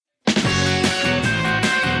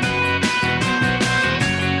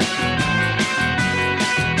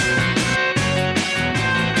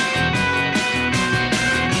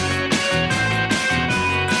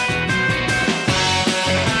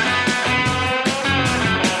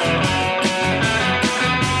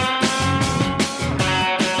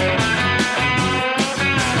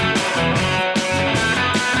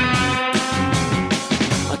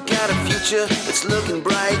future, it's looking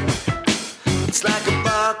bright. It's like a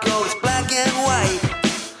barcode, it's black and white.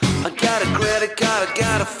 I got a credit card, I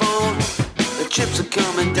got a phone. The chips are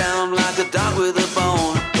coming down like a dog with a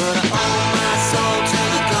bone. But I owe my soul to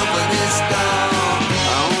the company store.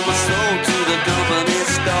 I owe my soul to the company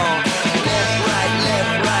store. Left,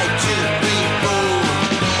 right, 2, 3,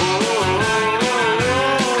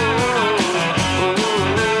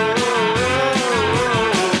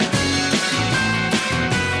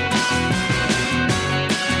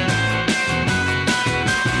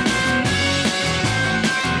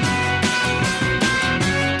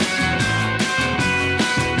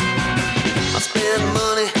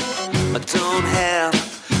 don't have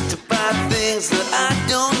to buy things that I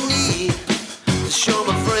don't need. To show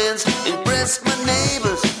my friends, impress my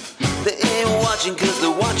neighbors. They ain't watching cause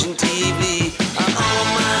they're watching TV. I owe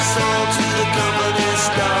my soul to the company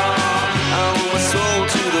store. I owe my soul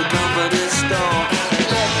to the company store.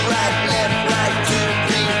 Left, 2,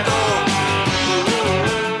 3,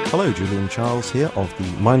 4. Hello, Julian Charles here of the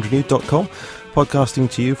mindrenewed.com, podcasting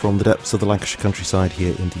to you from the depths of the Lancashire countryside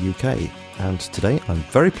here in the UK. And today I'm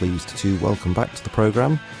very pleased to welcome back to the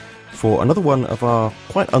programme for another one of our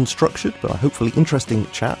quite unstructured but hopefully interesting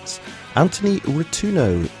chats, Antony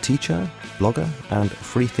Rotunno, teacher, blogger and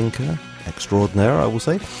freethinker extraordinaire, I will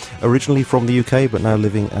say, originally from the UK but now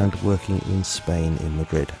living and working in Spain, in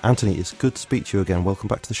Madrid. Antony, it's good to speak to you again. Welcome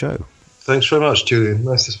back to the show. Thanks very much, Julian.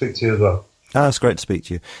 Nice to speak to you as well. It's great to speak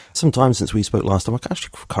to you. Some time since we spoke last time. I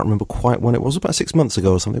actually can't remember quite when it was. About 6 months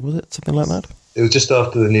ago or something, was it? Something like that? It was just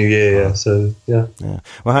after the new year, yeah. So, yeah.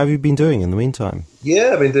 Well, how have you been doing in the meantime? Yeah,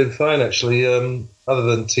 I've been doing fine, actually. Other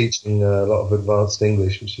than teaching a lot of advanced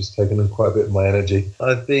English, which has taken quite a bit of my energy,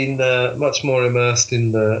 I've been much more immersed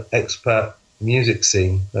in the expat music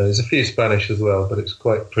scene. There's a few Spanish as well, but it's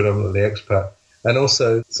quite predominantly expat. And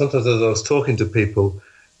also, sometimes as I was talking to people,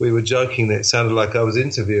 we were joking that it sounded like I was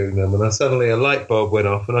interviewing them, and suddenly a light bulb went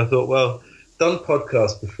off, and I thought, well, I've done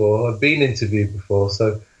podcasts before, I've been interviewed before,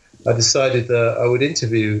 so I decided that I would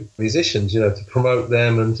interview musicians, to promote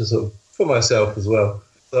them and to sort of, for myself as well.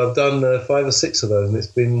 So I've done 5 or 6 of those, and it's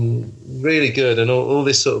been really good, and all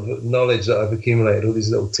this sort of knowledge that I've accumulated, all these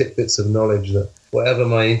little tidbits of knowledge that whatever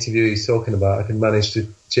my interviewee is talking about, I can manage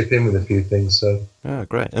to chip in with a few things. So,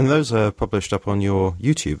 great. And those are published up on your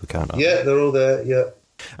YouTube account, aren't they? They're all there, yeah.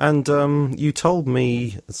 And you told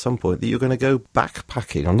me at some point that you're going to go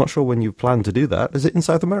backpacking. I'm not sure when you plan to do that. Is it in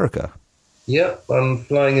South America? Yeah, I'm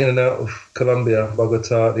flying in and out of Colombia,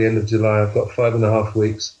 Bogota, at the end of July. I've got 5.5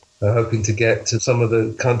 weeks, hoping to get to some of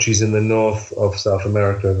the countries in the north of South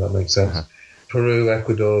America, if that makes sense. Uh-huh. Peru,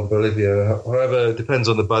 Ecuador, Bolivia, however, it depends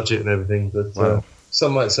on the budget and everything. But wow.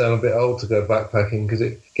 Some might say I'm a bit old to go backpacking because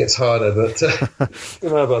it gets harder, but I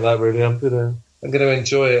don't know about that really. I'm going to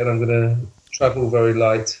enjoy it, and I'm going to travel very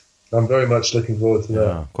light. I'm very much looking forward to that.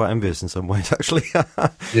 Yeah, quite envious in some ways, actually.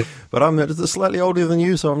 Yeah. But I'm slightly older than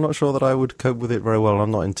you, so I'm not sure that I would cope with it very well.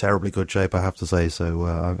 I'm not in terribly good shape, I have to say, so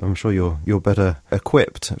I'm sure you're better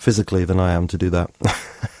equipped physically than I am to do that.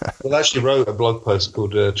 Well, I actually wrote a blog post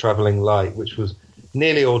called Travelling Light, which was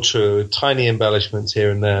nearly all true, tiny embellishments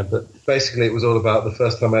here and there, but basically it was all about the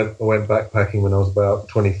first time I went backpacking when I was about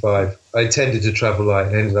 25. I intended to travel light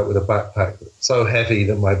and ended up with a backpack so heavy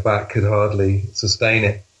that my back could hardly sustain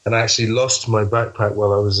it. And I actually lost my backpack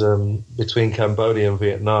while I was between Cambodia and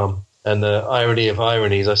Vietnam. And the irony of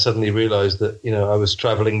ironies, I suddenly realised that, I was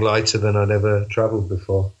travelling lighter than I'd ever travelled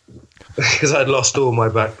before. Because I'd lost all my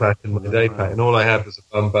backpack and my day pack, and all I had was a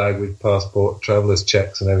bum bag with passport, traveller's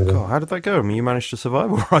checks and everything. Oh, how did that go? I mean, you managed to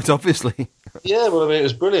survive all right, obviously. Yeah, well, it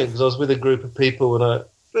was brilliant because I was with a group of people, but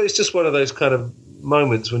it's just one of those kind of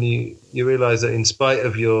moments when you realise that in spite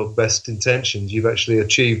of your best intentions, you've actually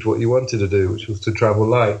achieved what you wanted to do, which was to travel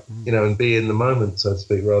light, and be in the moment, so to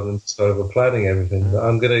speak, rather than just over planning everything. But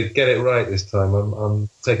I'm going to get it right this time. I'm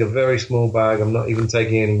take a very small bag. I'm not even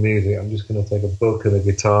taking any music. I'm just going to take a book and a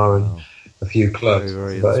guitar and a few clubs.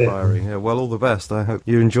 Very, very inspiring. Yeah, well, all the best. I hope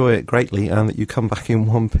you enjoy it greatly and that you come back in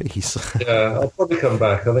one piece. Yeah, I'll probably come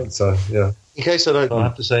back. I think so, yeah. In case I don't, I'll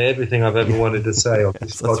have to say everything I've ever wanted to say on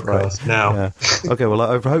this podcast now. Yeah. Okay, well,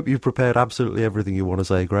 I hope you've prepared absolutely everything you want to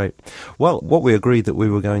say. Great. Well, what we agreed that we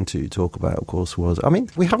were going to talk about, of course, was,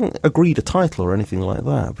 we haven't agreed a title or anything like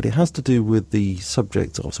that, but it has to do with the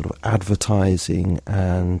subject of sort of advertising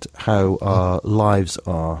and how our lives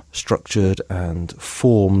are structured and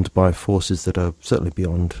formed by forces that are certainly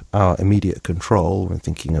beyond our immediate control. We're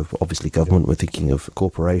thinking of, obviously, government, we're thinking of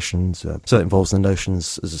corporations. So it involves the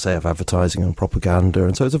notions, as I say, of advertising and propaganda,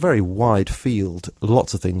 and so it's a very wide field,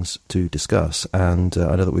 lots of things to discuss, and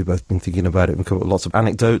I know that we've both been thinking about it and come up with lots of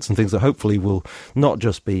anecdotes and things that hopefully will not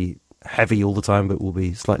just be heavy all the time, but will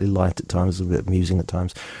be slightly light at times, a bit amusing at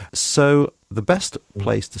times. So the best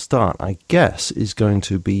place to start, I guess, is going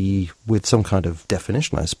to be with some kind of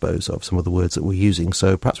definition, I suppose, of some of the words that we're using.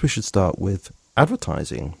 So perhaps we should start with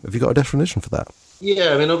advertising. Have you got a definition for that?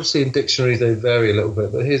 Yeah, I mean, obviously in dictionaries they vary a little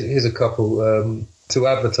bit, but here's a couple. To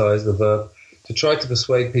advertise, the verb, to try to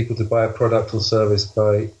persuade people to buy a product or service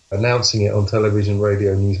by announcing it on television,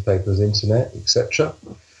 radio, newspapers, internet, etc.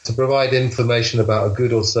 To provide information about a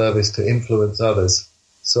good or service to influence others.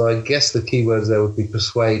 So I guess the key words there would be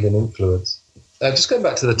persuade and influence. Just going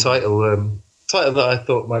back to the title that I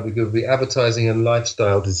thought might be good would be advertising and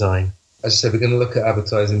lifestyle design. As I said, we're going to look at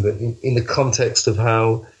advertising, but in the context of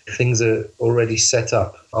how things are already set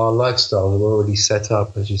up. Our lifestyles are already set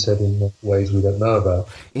up, as you said, in ways we don't know about.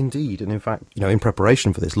 Indeed. And in fact, in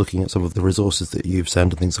preparation for this, looking at some of the resources that you've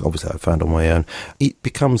sent and things obviously I've found on my own, it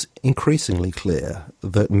becomes increasingly clear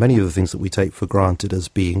that many of the things that we take for granted as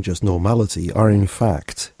being just normality are in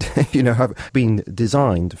fact, have been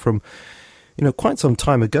designed from quite some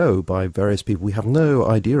time ago by various people we have no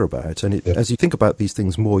idea about. And as you think about these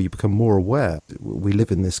things more, you become more aware. We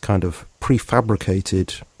live in this kind of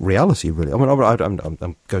prefabricated reality, really. I mean,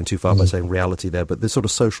 I'm going too far by saying reality there, but there's sort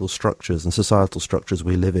of social structures and societal structures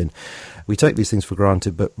we live in. We take these things for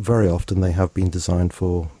granted, but very often they have been designed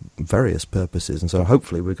for various purposes. And so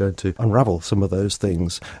hopefully we're going to unravel some of those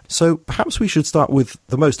things. So perhaps we should start with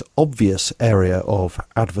the most obvious area of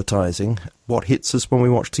advertising. What hits us when we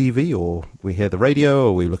watch TV or we hear the radio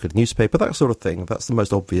or we look at a newspaper, that sort of thing. That's the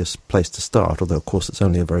most obvious place to start, although, of course, it's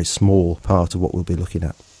only a very small part of what we'll be looking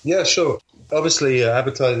at. Yeah, sure. Obviously,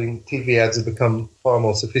 advertising, TV ads have become far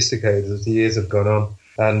more sophisticated as the years have gone on.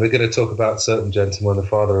 And we're going to talk about certain gentlemen, the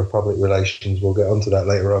father of public relations. We'll get onto that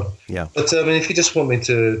later on. Yeah. But, if you just want me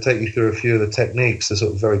to take you through a few of the techniques, the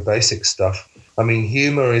sort of very basic stuff.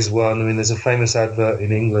 Humour is one. There's a famous advert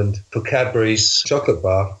in England for Cadbury's chocolate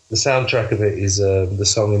bar. The soundtrack of it is the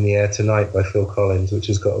song In the Air Tonight by Phil Collins, which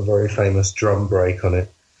has got a very famous drum break on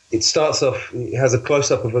it. It starts off, it has a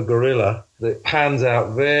close-up of a gorilla that pans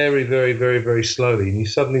out very, very, very, very slowly. And you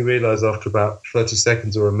suddenly realise after about 30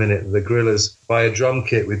 seconds or a minute that the gorilla's by a drum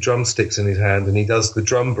kit with drumsticks in his hand and he does the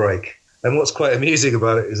drum break. And what's quite amusing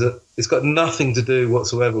about it is that it's got nothing to do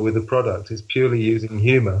whatsoever with the product. It's purely using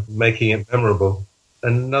humour, making it memorable.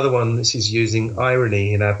 And another one, this is using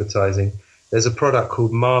irony in advertising. There's a product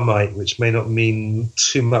called Marmite, which may not mean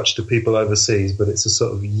too much to people overseas, but it's a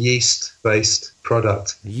sort of yeast-based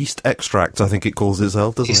product. Yeast extract, I think it calls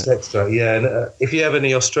itself, doesn't it? Yeast extract, yeah. And if you have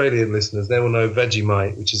any Australian listeners, they will know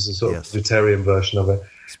Vegemite, which is a sort of vegetarian version of it.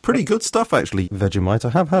 It's pretty good stuff, actually, Vegemite. I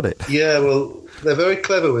have had it. Yeah, well, they're very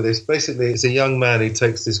clever with this. Basically, it's a young man who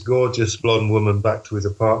takes this gorgeous blonde woman back to his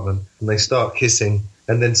apartment, and they start kissing,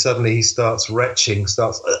 and then suddenly he starts retching,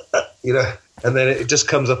 and then it just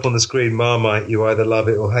comes up on the screen, Marmite, you either love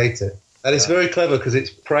it or hate it. And it's very clever because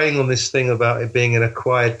it's preying on this thing about it being an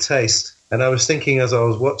acquired taste. And I was thinking as I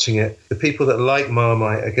was watching it, the people that like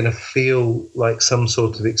Marmite are going to feel like some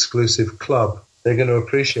sort of exclusive club. They're going to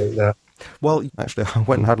appreciate that. Well, actually, I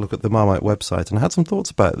went and had a look at the Marmite website and I had some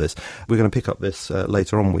thoughts about this. We're going to pick up this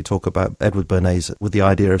later on when we talk about Edward Bernays with the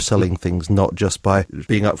idea of selling things not just by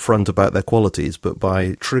being upfront about their qualities, but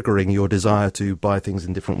by triggering your desire to buy things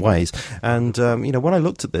in different ways. And, when I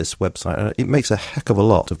looked at this website, it makes a heck of a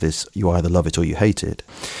lot of this, you either love it or you hate it.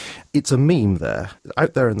 It's a meme there,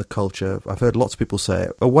 out there in the culture. I've heard lots of people say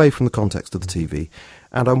it, away from the context of the TV.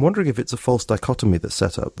 And I'm wondering if it's a false dichotomy that's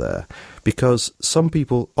set up there, because some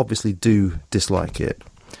people obviously do dislike it.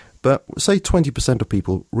 But say 20% of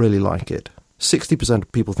people really like it, 60%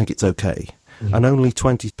 of people think it's okay, and only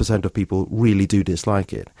 20% of people really do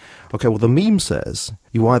dislike it. Okay, well, the meme says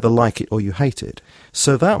you either like it or you hate it.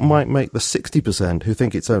 So that might make the 60% who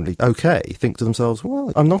think it's only okay think to themselves,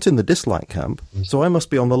 well, I'm not in the dislike camp, so I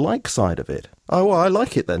must be on the like side of it. Oh, well, I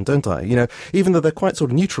like it then, don't I? Even though they're quite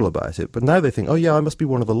sort of neutral about it, but now they think, oh, yeah, I must be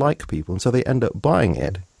one of the like people, and so they end up buying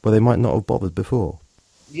it where they might not have bothered before.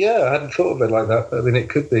 Yeah, I hadn't thought of it like that. It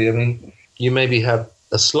could be. You maybe have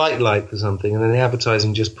a slight like for something, and then the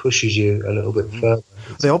advertising just pushes you a little bit further.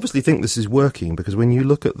 They obviously think this is working, because when you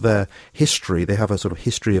look at their history, they have a sort of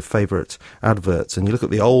history of favourite adverts, and you look at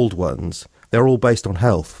the old ones, they're all based on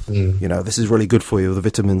health. This is really good for you, the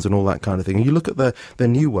vitamins and all that kind of thing. And you look at their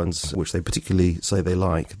new ones, which they particularly say they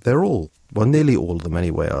like, they're all, well, nearly all of them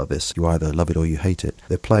anyway, are this, you either love it or you hate it.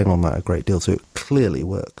 They're playing on that a great deal, so it clearly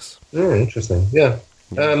works. Yeah, interesting, yeah.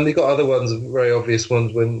 You've got other ones, very obvious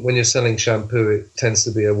ones. When you're selling shampoo, it tends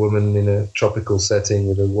to be a woman in a tropical setting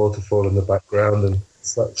with a waterfall in the background and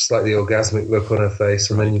slightly orgasmic look on her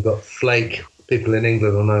face. And then you've got Flake, people in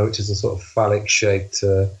England will know, which is a sort of phallic-shaped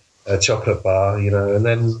chocolate bar, And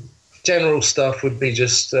then General stuff would be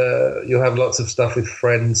just you'll have lots of stuff with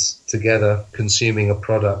friends together consuming a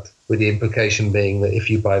product, with the implication being that if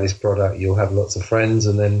you buy this product, you'll have lots of friends.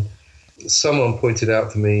 And then someone pointed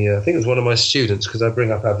out to me, I think it was one of my students, because I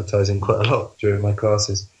bring up advertising quite a lot during my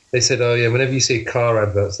classes. They said, oh, yeah, whenever you see car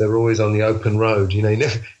adverts, they're always on the open road. You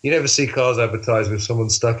never see cars advertised with someone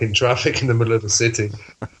stuck in traffic in the middle of the city,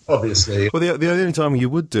 obviously. Well, the only time you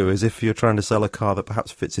would do is if you're trying to sell a car that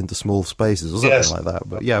perhaps fits into small spaces or something like that.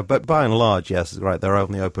 But yeah, but by and large, yes, right, they're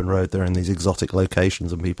on the open road, they're in these exotic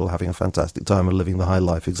locations and people having a fantastic time and living the high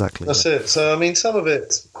life, exactly. That's it. So, I mean, some of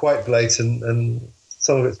it's quite blatant and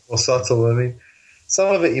some of it's more subtle. I mean,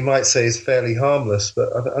 some of it you might say is fairly harmless,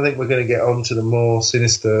 but I think we're going to get on to the more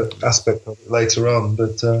sinister aspect of it later on.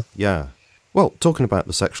 But yeah. Well, talking about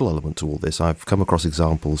the sexual element to all this, I've come across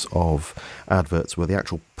examples of adverts where the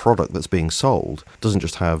actual product that's being sold doesn't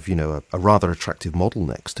just have, a rather attractive model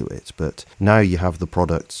next to it, but now you have the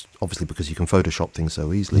product, obviously because you can Photoshop things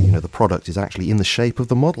so easily, the product is actually in the shape of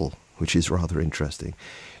the model, which is rather interesting.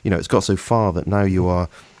 It's got so far that now you are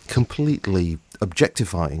completely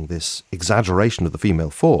objectifying this exaggeration of the female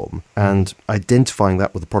form and identifying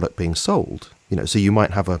that with the product being sold. So you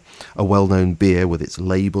might have a well-known beer with its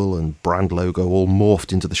label and brand logo all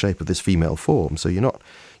morphed into the shape of this female form. So you're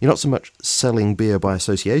not so much selling beer by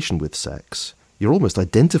association with sex. You're almost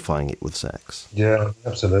identifying it with sex. Yeah,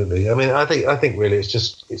 absolutely. I mean, I think really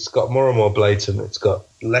it's got more and more blatant. It's got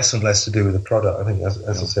less and less to do with the product. I think, as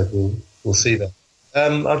I said, we'll see that.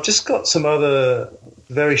 I've just got some other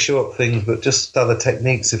very short things, but just other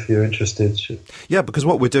techniques if you're interested. Yeah, because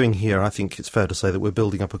what we're doing here, I think it's fair to say that we're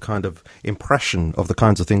building up a kind of impression of the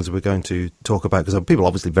kinds of things that we're going to talk about, because people are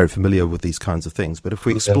obviously very familiar with these kinds of things, but if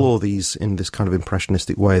we explore these in this kind of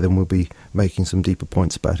impressionistic way, then we'll be making some deeper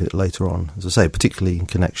points about it later on, as I say, particularly in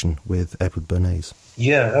connection with Edward Bernays.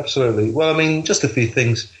 Yeah, absolutely. Well, I mean, just a few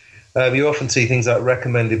things. You often see things like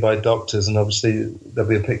recommended by doctors, and obviously there'll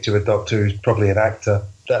be a picture of a doctor who's probably an actor.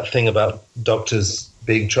 That thing about doctors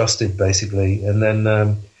being trusted, basically. And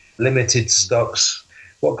then limited stocks.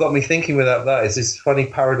 What got me thinking about that is this funny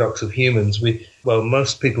paradox of humans.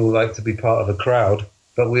 Most people like to be part of a crowd,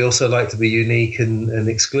 but we also like to be unique and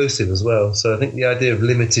exclusive as well. So I think the idea of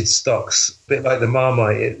limited stocks, a bit like the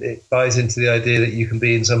Marmite, it buys into the idea that you can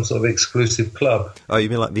be in some sort of exclusive club. Oh, you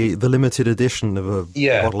mean like the limited edition of a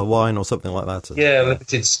bottle of wine or something like that? Yeah,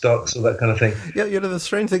 limited stocks or that kind of thing. Yeah, the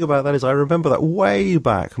strange thing about that is I remember that way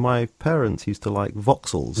back, my parents used to like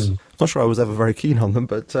Vauxhalls. I'm not sure I was ever very keen on them,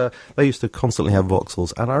 but they used to constantly have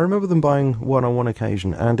Vauxhalls. And I remember them buying one on one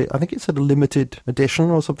occasion, and I think it said a limited edition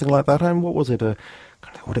or something like that. And what was it?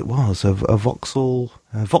 What it was, a Vauxhall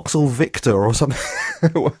Victor or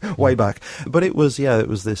something way back. But it was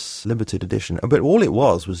this limited edition. But all it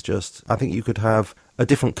was just, I think you could have a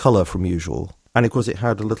different colour from usual. And of course it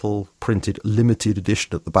had a little printed limited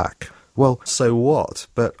edition at the back. Well, so what?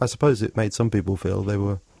 But I suppose it made some people feel they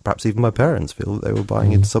were, perhaps even my parents feel, that they were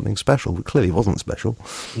buying into something special, but clearly it wasn't special.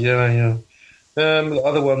 Yeah.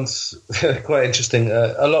 Other ones, quite interesting.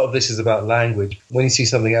 A lot of this is about language. When you see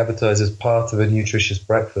something advertised as part of a nutritious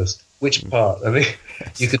breakfast, which part? I mean,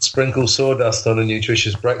 you could sprinkle sawdust on a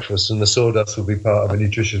nutritious breakfast and the sawdust would be part of a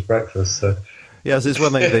nutritious breakfast. So. Yes, it's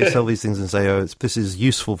when they sell these things and say, this is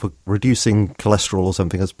useful for reducing cholesterol or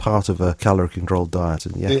something as part of a calorie-controlled diet.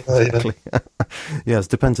 And exactly. Yes,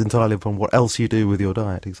 depends entirely upon what else you do with your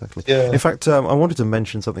diet, exactly. Yeah. In fact, I wanted to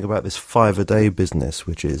mention something about this 5-a-day business,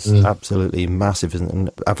 which is absolutely massive, isn't it? And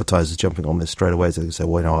advertisers jumping on this straight away, so they say,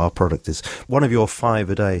 well, our product is one of your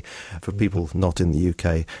 5-a-day. For people not in the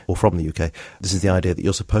UK or from the UK, this is the idea that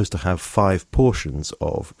you're supposed to have 5 portions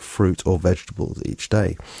of fruit or vegetables each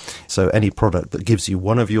day. So any product that gives you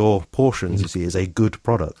one of your portions, you see, is a good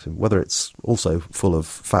product. Whether it's also full of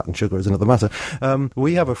fat and sugar is another matter.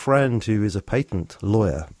 We have a friend who is a patent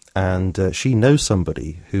lawyer, and she knows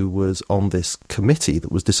somebody who was on this committee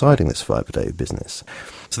that was deciding this 5-a-day business.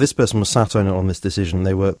 So this person was sat on this decision.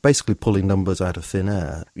 They were basically pulling numbers out of thin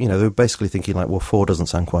air. They were basically thinking like, well, 4 doesn't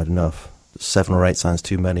sound quite enough. 7 or 8 sounds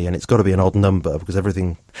too many, and it's got to be an odd number because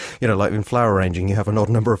everything, like in flower arranging, you have an odd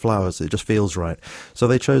number of flowers. It just feels right. So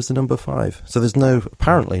they chose the number 5. So there's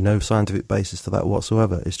apparently no scientific basis to that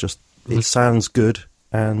whatsoever. It's just, it sounds good,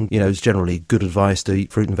 and, it's generally good advice to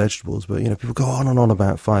eat fruit and vegetables. But, people go on and on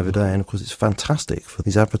about 5 a day, and of course it's fantastic for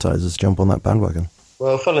these advertisers to jump on that bandwagon.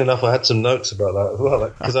 Well, funnily enough, I had some notes about that as well,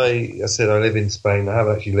 because I said I live in Spain. I have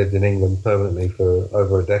actually lived in England permanently for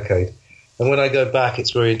over a decade. And when I go back, it's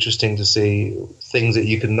very interesting to see things that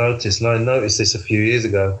you can notice. And I noticed this a few years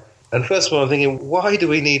ago. And first of all, I'm thinking, why do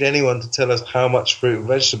we need anyone to tell us how much fruit and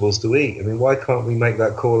vegetables to eat? I mean, why can't we make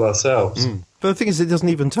that call ourselves? But the thing is, it doesn't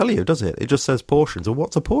even tell you, does it? It just says portions. Or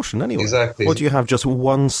what's a portion anyway? Exactly. Or do you have just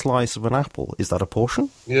one slice of an apple? Is that a portion?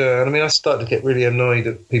 Yeah, and I mean, I started to get really annoyed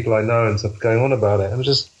at people I know and stuff going on about it.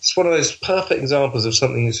 It's one of those perfect examples of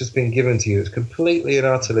something that's just been given to you. It's completely and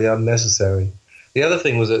utterly unnecessary. The other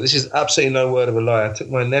thing was that this is absolutely no word of a lie. I took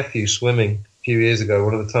my nephew swimming a few years ago,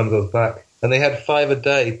 one of the times I was back, and they had 5 a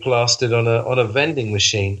day plastered on a vending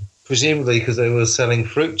machine, presumably because they were selling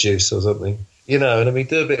fruit juice or something. You know, and I mean,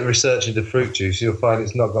 do a bit of research into fruit juice, you'll find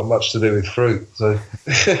it's not got much to do with fruit. So,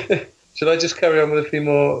 should I just carry on with a few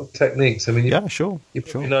more techniques? I mean, yeah, sure. You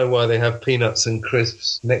probably know why they have peanuts and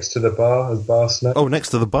crisps next to the bar as bar snacks. Oh, next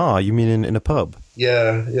to the bar? You mean in a pub?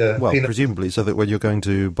 Yeah. Well, presumably, so that when you're going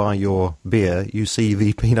to buy your beer, you see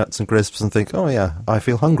the peanuts and crisps and think, oh yeah, I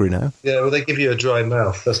feel hungry now. Yeah, well, they give you a dry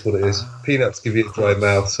mouth. That's what it is. Peanuts give you a dry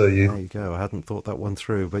mouth, so you... There you go. I hadn't thought that one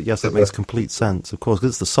through. But yes, that makes complete sense, of course,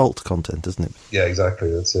 because it's the salt content, isn't it? Yeah,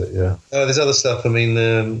 exactly. That's it, yeah. There's other stuff. I mean,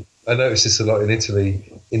 I noticed this a lot in Italy.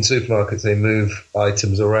 In supermarkets, they move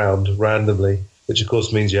items around randomly, which of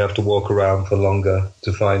course means you have to walk around for longer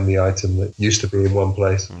to find the item that used to be in one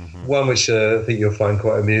place. Mm-hmm. One which I think you'll find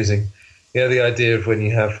quite amusing. You know, the idea of when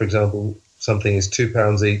you have, for example, something is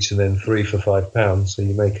 £2 each and then 3 for £5, so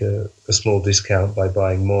you make a small discount by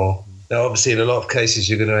buying more. Now, obviously, in a lot of cases,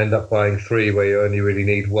 you're going to end up buying 3 where you only really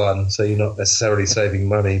need 1, so you're not necessarily saving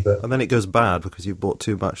money. But and then it goes bad because you've bought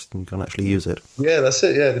too much and you can't actually use it. Yeah, that's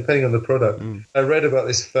it, yeah, depending on the product. I read about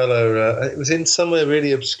this fellow, it was in somewhere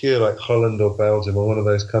really obscure like Holland or Belgium or one of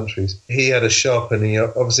those countries. He had a shop and he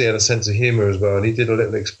obviously had a sense of humour as well, and he did a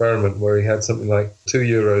little experiment where he had something like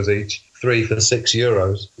 €2 each, 3 for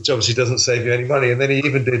 €6, which obviously doesn't save you any money. And then he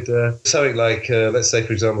even did something like, let's say,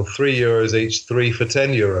 for example, €3 each, 3 for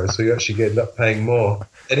 €10, so you actually end up paying more.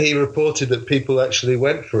 And he reported that people actually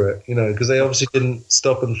went for it, you know, because they obviously didn't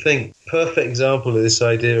stop and think. Perfect example of this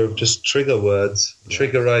idea of just trigger words,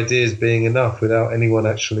 trigger ideas being enough without anyone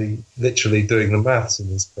actually literally doing the maths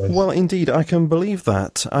in this case. Well, indeed, I can believe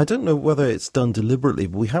that. I don't know whether it's done deliberately,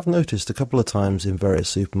 but we have noticed a couple of times in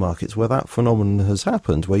various supermarkets where that phenomenon has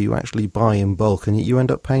happened, where you actually buy in bulk and you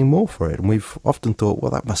end up paying more for it. And we've often thought,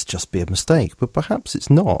 well, that must just be a mistake. But perhaps it's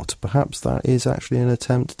not. Perhaps that is actually an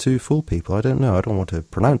attempt to fool people. I don't know. I don't want to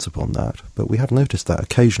pronounce upon that. But we have noticed that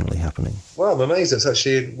occasionally happening. Well, I'm amazed it's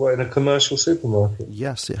actually in a commercial supermarket.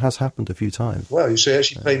 Yes, it has happened a few times. Wow, you say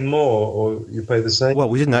actually pay more or you pay the same? Well,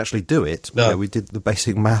 we didn't actually do it. No. You know, we did the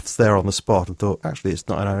basic maths there on the spot and thought, actually, it's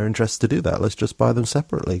not in our interest to do that. Let's just buy them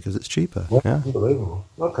separately because it's cheaper. Well, yeah. Unbelievable.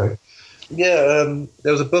 Okay. Yeah,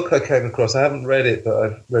 there was a book I came across. I haven't read it, but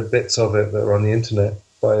I've read bits of it that are on the internet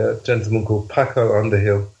by a gentleman called Paco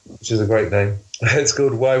Underhill, which is a great name. It's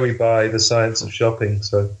called Why We Buy, The Science of Shopping.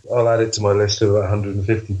 So I'll add it to my list of about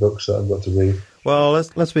 150 books that I've got to read. Well,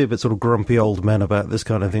 let's be a bit sort of grumpy old men about this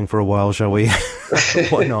kind of thing for a while, shall we?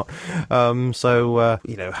 Why not?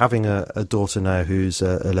 You know, having a daughter now who's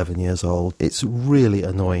 11 years old, it's really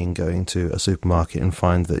annoying going to a supermarket and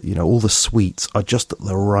find that, you know, all the sweets are just at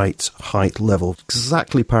the right height level,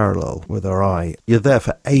 exactly parallel with her eye. You're there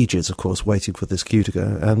for ages, of course, waiting for this cue to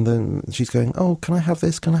go, and then she's going, oh, can I have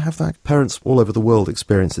this? Can I have that? Parents all over the world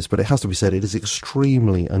experience this, but it has to be said, it is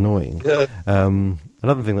extremely annoying. Yeah.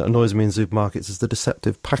 Another thing that annoys me in supermarkets is the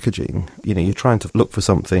deceptive packaging. You know, you're trying to look for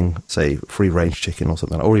something, say free-range chicken or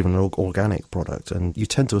something, or even an organic product, and you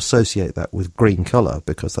tend to associate that with green colour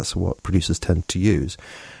because that's what producers tend to use.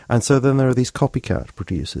 And so then there are these copycat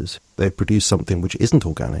producers. They produce something which isn't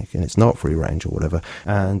organic and it's not free range or whatever,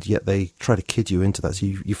 and yet they try to kid you into that. So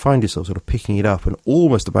you find yourself sort of picking it up and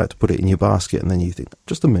almost about to put it in your basket, and then you think,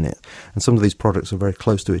 just a minute. And some of these products are very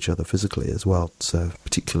close to each other physically as well, so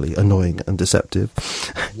particularly annoying and deceptive.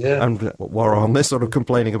 Yeah. And while we're on this sort of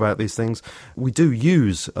complaining about these things, we do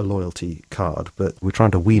use a loyalty card, but we're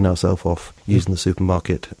trying to wean ourselves off using the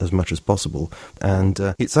supermarket as much as possible. And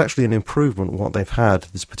it's actually an improvement what they've had,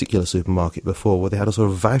 this particular supermarket before, where they had a sort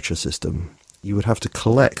of voucher system. You would have to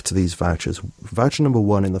collect these vouchers. Voucher number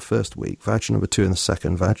 1 in the first week, voucher number 2 in the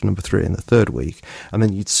second, voucher number 3 in the third week, and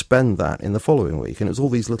then you'd spend that in the following week. And it was all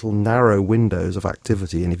these little narrow windows of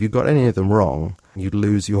activity, and if you got any of them wrong, you'd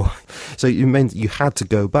lose your... So it meant you had to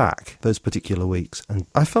go back those particular weeks. And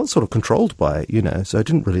I felt sort of controlled by it, you know, so I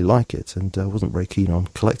didn't really like it, and I wasn't very keen on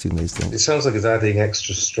collecting these things. It sounds like it's adding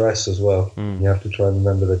extra stress as well. You have to try and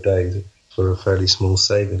remember the days for a fairly small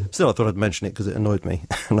saving. Still, I thought I'd mention it because it annoyed me.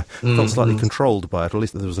 And I felt slightly controlled by it, or at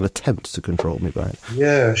least there was an attempt to control me by it.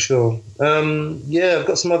 Yeah, sure. I've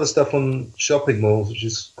got some other stuff on shopping malls, which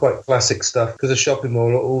is quite classic stuff. Because a shopping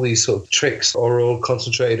mall, all these sort of tricks are all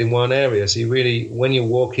concentrated in one area. So you really, when you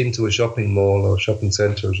walk into a shopping mall or shopping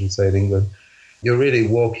centre, as we say in England, you're really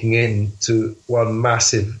walking into one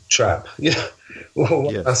massive trap. Yeah, one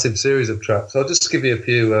Yes. massive series of traps. I'll just give you a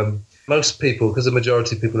few. Most people, because the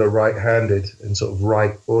majority of people are right-handed and sort of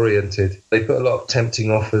right-oriented, they put a lot of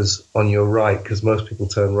tempting offers on your right, because most people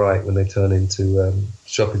turn right when they turn into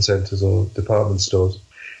shopping centres or department stores.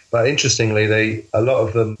 But interestingly, a lot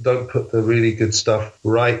of them don't put the really good stuff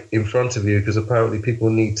right in front of you, because apparently people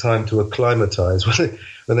need time to acclimatise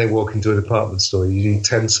when they walk into a department store. You need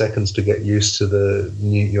 10 seconds to get used to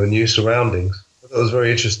your new surroundings. It was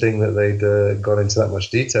very interesting that they'd gone into that much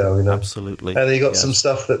detail. Absolutely. And then you got some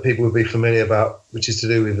stuff that people would be familiar about, which is to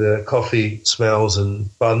do with coffee smells and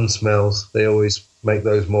bun smells. They always make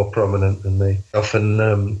those more prominent, and they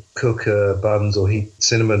often cook buns or heat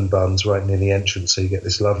cinnamon buns right near the entrance, so you get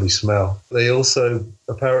this lovely smell. They also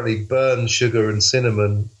apparently burn sugar and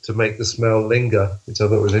cinnamon to make the smell linger, which I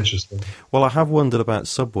thought was interesting. Well, I have wondered about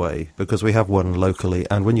Subway, because we have one locally,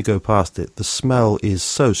 and when you go past it, the smell is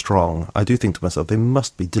so strong. I do think to myself, they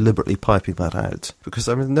must be deliberately piping that out, because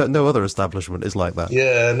I mean, no other establishment is like that.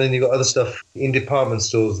 Yeah, and then you've got other stuff in department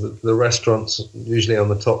stores, the restaurants usually on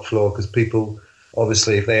the top floor, because people...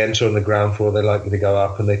 Obviously, if they enter on the ground floor, they're likely to go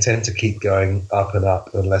up, and they tend to keep going up and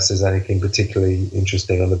up unless there's anything particularly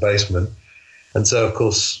interesting on the basement. And so, of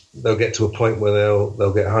course, they'll get to a point where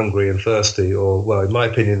they'll get hungry and thirsty, or, well, in my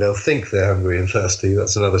opinion, they'll think they're hungry and thirsty.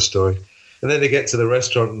 That's another story. And then they get to the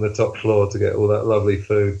restaurant on the top floor to get all that lovely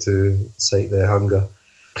food to sate their hunger.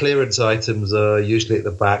 Clearance items are usually at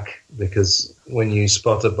the back, because when you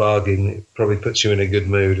spot a bargain, it probably puts you in a good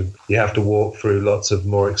mood. And you have to walk through lots of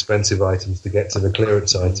more expensive items to get to the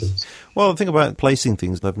clearance items. Well, the thing about placing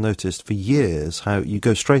things, I've noticed for years how you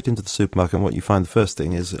go straight into the supermarket and what you find the first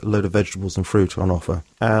thing is a load of vegetables and fruit on offer.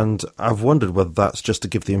 And I've wondered whether that's just to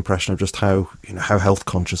give the impression of just how health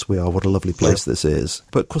conscious we are, what a lovely place this is.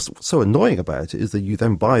 But of course, what's so annoying about it is that you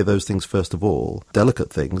then buy those things first of all,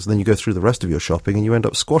 delicate things, and then you go through the rest of your shopping and you end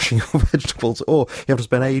up squashing your vegetables, or you have to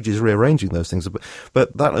spend ages rearranging those things.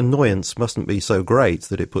 But that annoyance mustn't be so great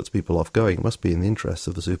that it puts people off going. It must be in the interests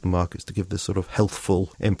of the supermarkets to give this sort of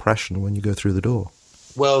healthful impression when you go through the door.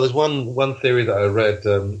 Well, there's one theory that I read.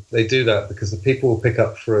 They do that because the people will pick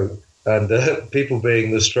up fruit, and people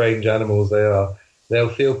being the strange animals they are, they'll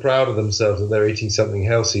feel proud of themselves that they're eating something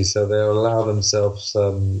healthy, so they'll allow themselves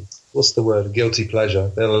what's the word? Guilty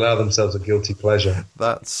pleasure. They'll allow themselves a guilty pleasure.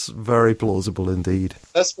 That's very plausible indeed.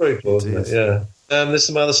 That's very plausible, yeah. There's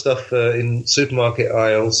some other stuff in supermarket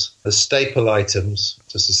aisles. The staple items,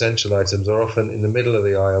 just essential items, are often in the middle of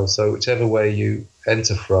the aisle, so whichever way you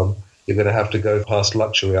enter from, you're going to have to go past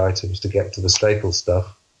luxury items to get to the staple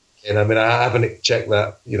stuff. And I mean, I haven't checked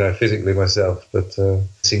that, physically myself, but it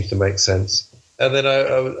seems to make sense. And then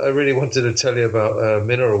I really wanted to tell you about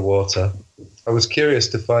mineral water. I was curious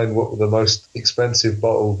to find what the most expensive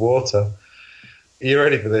bottled water. Are you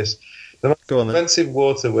ready for this? The most expensive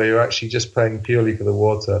water where you're actually just paying purely for the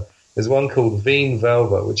water. There's one called Veen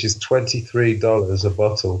Velvet, which is $23 a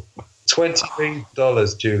bottle.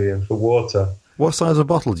 $23, Julian, for water. What size of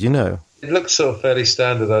bottle do you know? It looks sort of fairly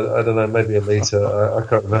standard. I don't know, maybe a litre. I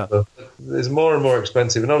can't remember. There's more and more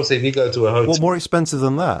expensive. And obviously, if you go to a hotel... What, more expensive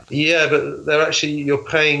than that? Yeah, but you're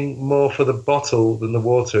paying more for the bottle than the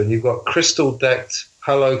water. And you've got crystal-decked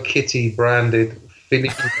Hello Kitty branded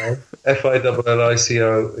Filico,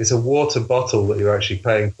 Filico. It's a water bottle that you're actually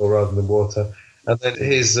paying for rather than water. And then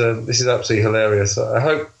this is absolutely hilarious. I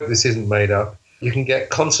hope this isn't made up. You can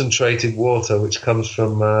get concentrated water, which comes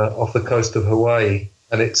from off the coast of Hawaii.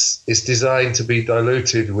 And it's designed to be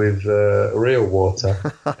diluted with real water.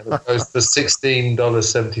 And it goes for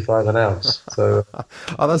 $16.75 an ounce. So,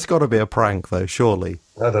 that's got to be a prank, though, surely.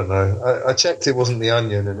 I don't know. I checked it wasn't The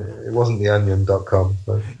Onion, and it wasn't theonion.com.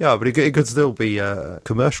 So. Yeah, but it could still be a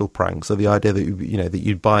commercial prank. So the idea that that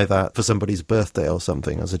you'd buy that for somebody's birthday or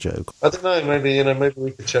something as a joke. I don't know. Maybe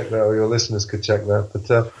we could check that, or your listeners could check that.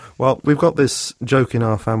 But well, we've got this joke in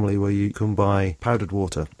our family where you can buy powdered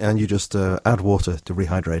water and you just add water to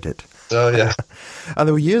rehydrate it. Oh yeah. And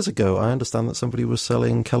there were years ago, I understand that somebody was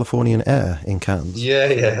selling Californian air in cans. Yeah,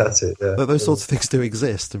 that's it. Yeah. Those sorts of things do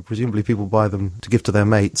exist, and presumably people buy them to give to their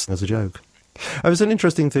mates as a joke. It was an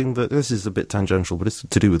interesting thing that, this is a bit tangential, but it's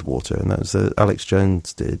to do with water, and that was Alex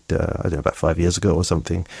Jones did, I don't know, about 5 years ago or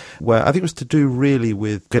something, where I think it was to do really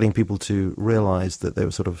with getting people to realise that they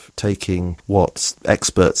were sort of taking what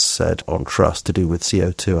experts said on trust to do with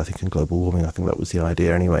CO2, I think, in global warming. I think that was the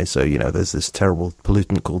idea anyway. So, there's this terrible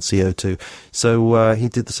pollutant called CO2. So he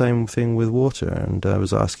did the same thing with water, and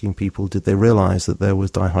was asking people, did they realise that there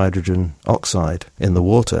was dihydrogen oxide in the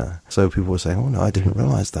water? So people were saying, oh no, I didn't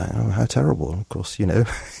realise that. Oh, how terrible. before. Of course,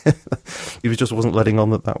 he just wasn't letting on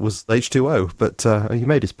that was H2O, but he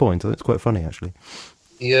made his point. It's quite funny, actually.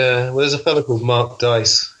 Yeah, well, there's a fellow called Mark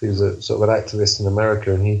Dice, who's a sort of an activist in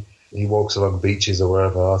America, and he walks along beaches or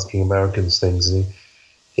wherever asking Americans things, and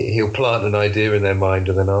he'll plant an idea in their mind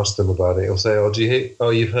and then ask them about it. He'll say,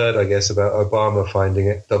 you've heard, I guess, about Obama finding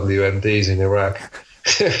WMDs in Iraq.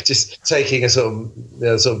 Just taking a sort of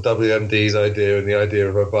WMD's idea and the idea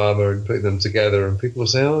of Obama and putting them together, and people will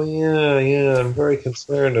say, oh, yeah, I'm very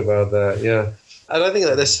concerned about that, yeah. I don't think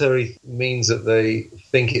that necessarily means that they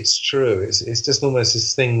think it's true. It's just almost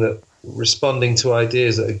this thing that responding to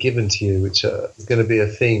ideas that are given to you, which are going to be a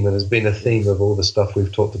theme and has been a theme of all the stuff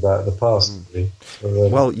we've talked about in the past.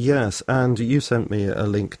 Well, yes, and you sent me a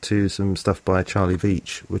link to some stuff by Charlie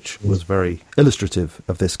Veitch, which was very illustrative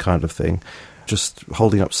of this kind of thing. Just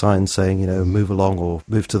holding up signs saying, move along or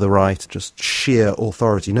move to the right, just sheer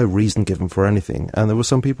authority, no reason given for anything. And there were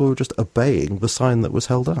some people who were just obeying the sign that was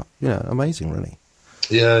held up. Amazing, really.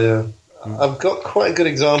 Yeah. I've got quite a good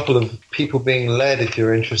example of people being led, if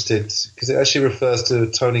you're interested, because it actually refers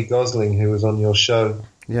to Tony Gosling, who was on your show.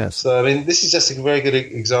 Yes. So, this is just a very good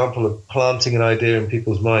example of planting an idea in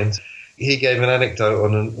people's minds. He gave an anecdote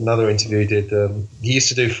on another interview he did. He used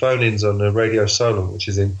to do phone-ins on Radio Solent, which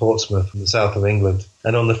is in Portsmouth in the south of England.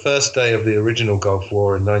 And on the first day of the original Gulf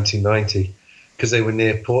War in 1990, because they were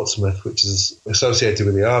near Portsmouth, which is associated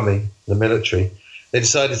with the army, the military, they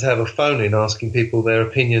decided to have a phone-in asking people their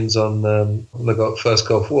opinions on the first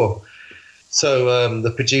Gulf War. So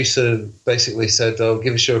the producer basically said,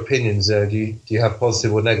 give us your opinions. Do you have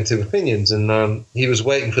positive or negative opinions? And he was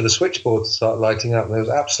waiting for the switchboard to start lighting up, and there was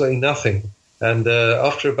absolutely nothing. And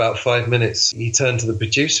after about 5 minutes, he turned to the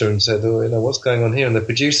producer and said, what's going on here? And the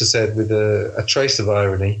producer said, with a trace of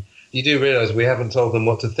irony, you do realise we haven't told them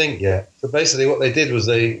what to think yet. So basically what they did was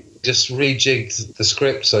they just rejigged the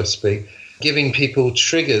script, so to speak, giving people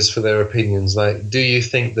triggers for their opinions, like, do you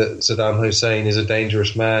think that Saddam Hussein is a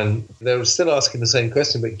dangerous man? They were still asking the same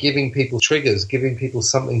question, but giving people triggers, giving people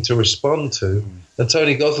something to respond to. And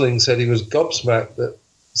Tony Gosling said he was gobsmacked that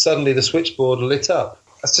suddenly the switchboard lit up.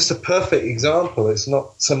 That's just a perfect example. It's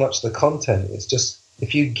not so much the content, it's just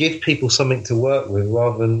if you give people something to work with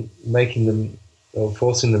rather than making them or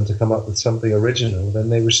forcing them to come up with something original, then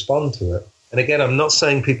they respond to it. And again, I'm not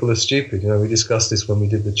saying people are stupid. We discussed this when we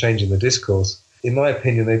did the Change in the Discourse. In my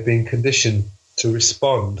opinion, they've been conditioned to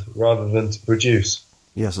respond rather than to produce.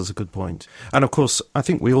 Yes, that's a good point. And of course, I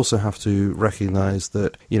think we also have to recognise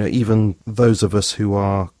that, even those of us who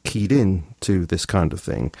are keyed in to this kind of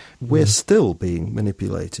thing, we're still being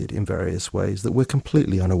manipulated in various ways that we're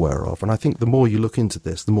completely unaware of. And I think the more you look into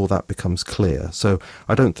this, the more that becomes clear. So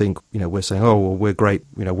I don't think, we're saying, oh, well, we're great,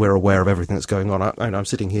 we're aware of everything that's going on. I'm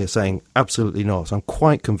sitting here saying absolutely not. I'm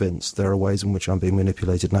quite convinced there are ways in which I'm being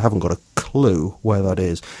manipulated, and I haven't got a clue where that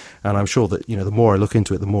is. And I'm sure that, the more I look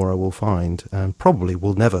into it, the more I will find, and probably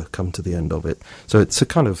will never come to the end of it. So it's a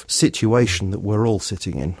kind of situation that we're all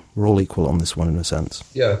sitting in. We're all equal on this one, in a sense.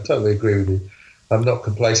 Yeah, I totally agree with you. I'm not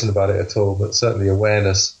complacent about it at all, but certainly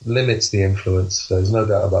awareness limits the influence. So there's no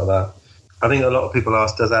doubt about that. I think a lot of people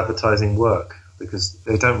ask, does advertising work? Because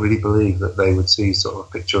they don't really believe that they would see sort of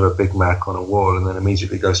a picture of a Big Mac on a wall and then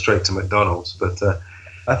immediately go straight to McDonald's. But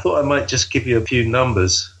I thought I might just give you a few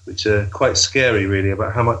numbers, which are quite scary, really,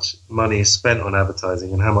 about how much money is spent on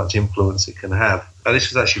advertising and how much influence it can have. And this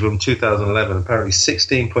was actually from 2011. Apparently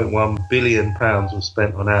 £16.1 billion was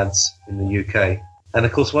spent on ads in the UK. And,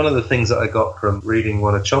 of course, one of the things that I got from reading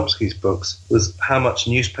one of Chomsky's books was how much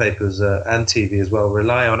newspapers and TV as well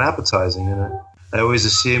rely on advertising. And I always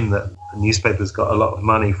assume that newspapers got a lot of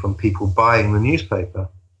money from people buying the newspaper.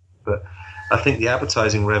 But I think the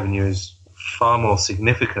advertising revenue is far more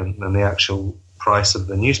significant than the actual price of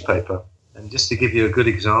the newspaper. And just to give you a good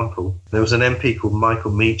example, there was an MP called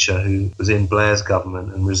Michael Meacher who was in Blair's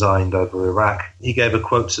government and resigned over Iraq. He gave a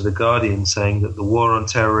quote to The Guardian saying that the war on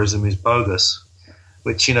terrorism is bogus,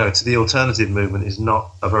 which, to the alternative movement is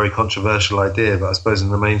not a very controversial idea, but I suppose in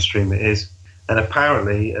the mainstream it is. And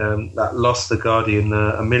apparently that lost The Guardian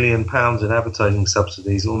 £1 million in advertising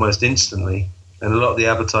subsidies almost instantly. And a lot of the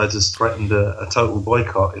advertisers threatened a total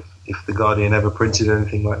boycott if The Guardian ever printed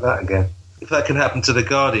anything like that again. If that can happen to The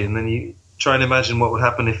Guardian, then you try and imagine what would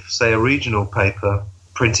happen if, say, a regional paper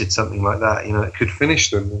printed something like that. It could finish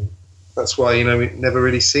them. And that's why, we never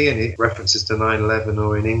really see any references to 9/11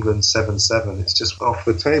 or in England 7/7. It's just off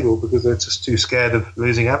the table because they're just too scared of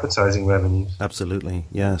losing advertising revenues. Absolutely,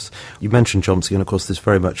 yes. You mentioned Chomsky, and of course this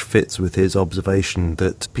very much fits with his observation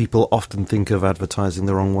that people often think of advertising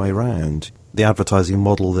the wrong way round. the advertising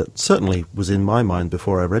model that certainly was in my mind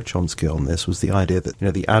before I read Chomsky on this was the idea that,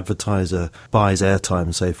 the advertiser buys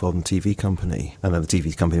airtime, say, from the TV company, and then the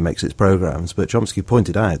TV company makes its programs. But Chomsky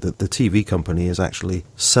pointed out that the TV company is actually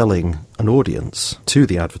selling an audience to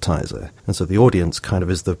the advertiser. And so the audience kind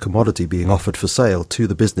of is the commodity being offered for sale to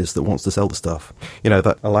the business that wants to sell the stuff.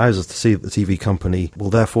 That allows us to see that the TV company will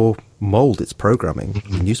therefore mould its programming.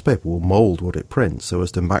 The newspaper will mould what it prints so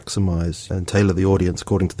as to maximise and tailor the audience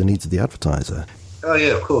according to the needs of the advertiser. Oh,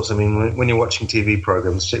 yeah, of course. I mean, when you're watching TV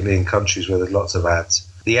programs, particularly in countries where there's lots of ads,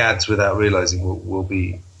 the ads, without realising, will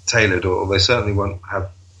be tailored, or they certainly won't have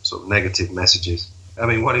sort of negative messages. I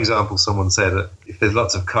mean, one example, someone said that if there's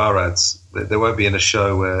lots of car ads, there won't be in a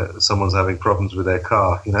show where someone's having problems with their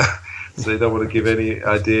car, So they don't want to give any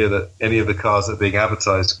idea that any of the cars that are being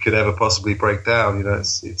advertised could ever possibly break down.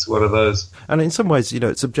 It's one of those. And in some ways,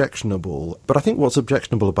 it's objectionable. But I think what's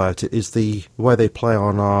objectionable about it is the way they play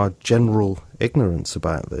on our general ignorance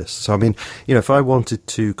about this. So, I mean, if I wanted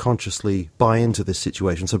to consciously buy into this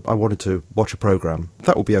situation, so I wanted to watch a program,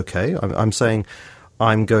 that would be okay. I'm saying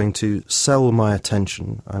I'm going to sell my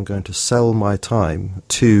attention, I'm going to sell my time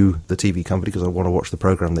to the TV company because I want to watch the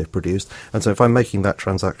program they've produced. And so if I'm making that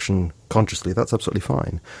transaction consciously, that's absolutely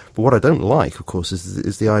fine. But what I don't like, of course,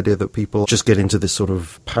 is the idea that people just get into this sort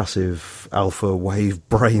of passive alpha wave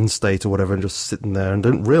brain state or whatever and just sitting there and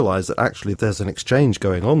don't realise that actually there's an exchange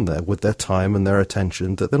going on there with their time and their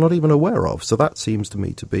attention that they're not even aware of. So that seems to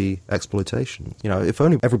me to be exploitation. If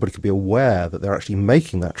only everybody could be aware that they're actually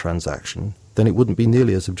making that transaction, then it wouldn't be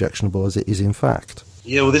nearly as objectionable as it is in fact.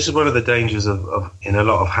 Yeah, well, this is one of the dangers of in a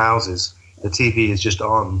lot of houses. The TV is just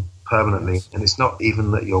on permanently, and it's not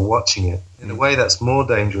even that you're watching it. In a way, that's more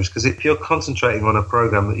dangerous, because if you're concentrating on a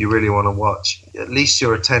program that you really want to watch, at least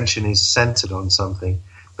your attention is centered on something.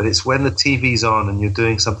 But it's when the TV's on and you're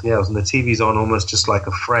doing something else, and the TV's on almost just like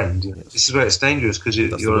a friend. This is where it's dangerous, because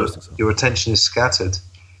your attention is scattered,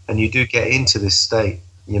 and you do get into this state.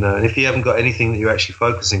 And if you haven't got anything that you're actually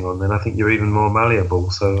focusing on, then I think you're even more malleable.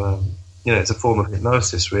 So, it's a form of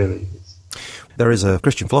hypnosis, really. There is a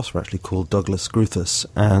Christian philosopher actually called Douglas Gruthus,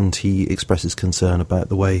 and he expresses concern about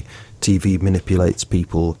the way TV manipulates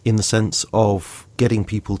people in the sense of getting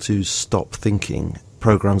people to stop thinking.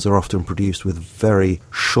 Programs are often produced with very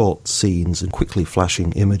short scenes and quickly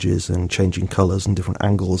flashing images and changing colours and different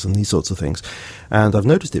angles and these sorts of things. And I've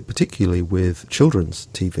noticed it particularly with children's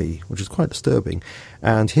TV, which is quite disturbing.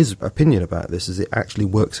 And his opinion about this is it actually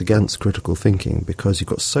works against critical thinking, because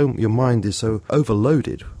your mind is so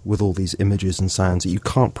overloaded with all these images and sounds that you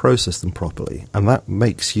can't process them properly. And that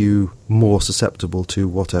makes you more susceptible to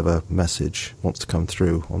whatever message wants to come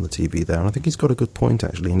through on the TV there. And I think he's got a good point,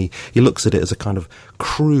 actually. And he looks at it as a kind of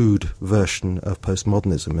crude version of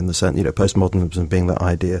postmodernism, in the sense, postmodernism being that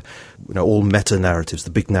idea, all meta-narratives, the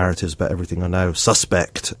big narratives about everything are now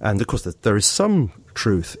suspect. And, of course, there is some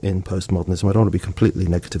truth in postmodernism. I don't want to be completely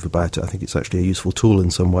negative about it. I think it's actually a useful tool in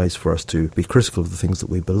some ways for us to be critical of the things that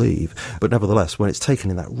we believe. But nevertheless, when it's taken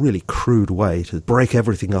in that really crude way to break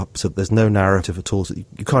everything up so that there's no narrative at all, so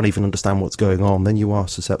you can't even understand what's going on, then you are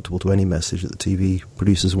susceptible to any message that the TV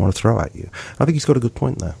producers want to throw at you. I think he's got a good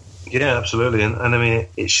point there. Yeah, absolutely. And I mean,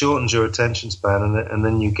 it shortens your attention span, and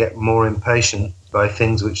then you get more impatient by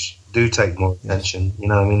things which do take more attention.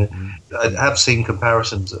 I have seen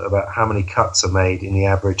comparisons about how many cuts are made in the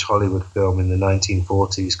average Hollywood film in the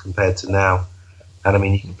 1940s compared to now. And I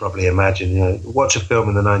mean, you can probably imagine, watch a film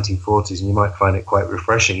in the 1940s and you might find it quite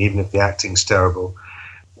refreshing, even if the acting's terrible.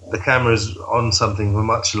 The camera's on something for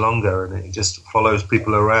much longer and it just follows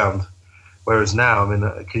people around. Whereas now, I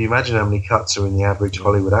mean, can you imagine how many cuts are in the average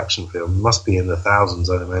Hollywood action film? It must be in the thousands,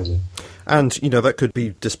 I'd imagine. And, that could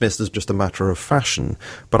be dismissed as just a matter of fashion.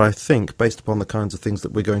 But I think, based upon the kinds of things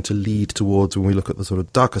that we're going to lead towards when we look at the sort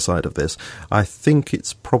of darker side of this, I think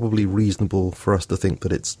it's probably reasonable for us to think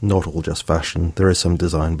that it's not all just fashion. There is some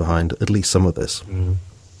design behind at least some of this. Mm.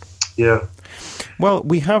 Yeah. Well,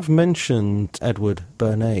 we have mentioned Edward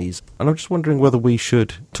Bernays, and I'm just wondering whether we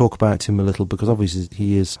should talk about him a little, because obviously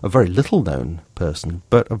he is a very little-known person,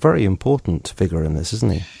 but a very important figure in this,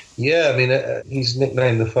 isn't he? Yeah, I mean, he's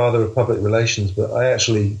nicknamed the father of public relations, but I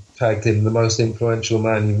actually tagged him the most influential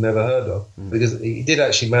man you've never heard of, because he did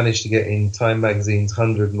actually manage to get in Time magazine's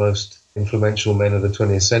 100 most influential men of the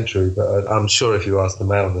 20th century, but I'm sure if you asked the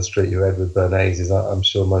man on the street who Edward Bernays is, I'm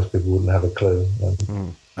sure most people wouldn't have a clue.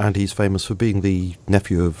 And he's famous for being the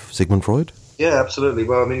nephew of Sigmund Freud? Yeah, absolutely.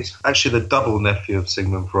 Well, I mean, he's actually the double nephew of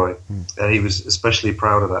Sigmund Freud. He was especially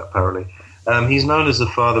proud of that, apparently. He's known as the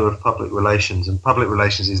father of public relations, and public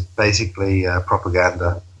relations is basically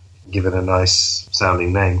propaganda. given a nice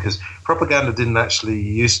sounding name, because propaganda didn't actually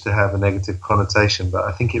used to have a negative connotation, but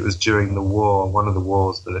I think it was during the war, one of the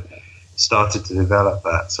wars, that it started to develop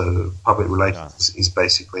that. So public relations is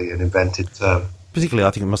basically an invented term. Particularly,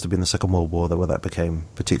 I think it must have been the Second World War, though, where that became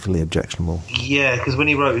particularly objectionable. Yeah, because when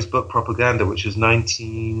he wrote his book Propaganda, which was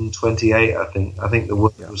 1928, I think the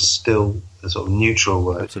word was still a sort of neutral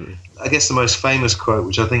word. Absolutely. I guess the most famous quote,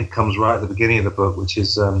 which I think comes right at the beginning of the book, which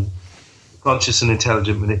is conscious and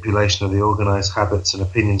intelligent manipulation of the organised habits and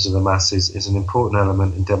opinions of the masses is an important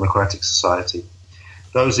element in democratic society.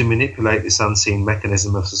 Those who manipulate this unseen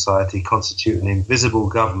mechanism of society constitute an invisible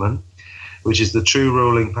government, which is the true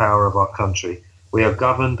ruling power of our country. We are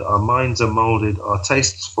governed, our minds are moulded, our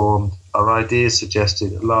tastes formed, our ideas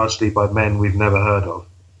suggested, largely by men we've never heard of.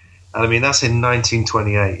 And I mean, that's in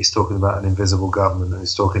 1928. He's talking about an invisible government, and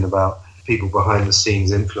he's talking about people behind the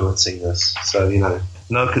scenes influencing us. So,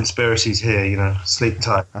 no conspiracies here, sleep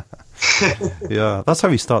tight. Yeah, that's how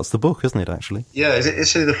he starts the book, isn't it, actually? Yeah, it's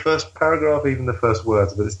actually the first paragraph, even the first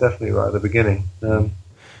words, but it's definitely right at the beginning.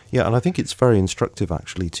 Yeah, and I think it's very instructive,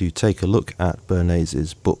 actually, to take a look at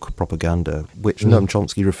Bernays' book, Propaganda, which Noam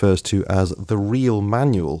Chomsky refers to as the real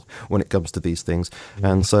manual when it comes to these things.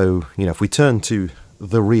 And so, if we turn to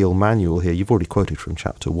the real manual here, you've already quoted from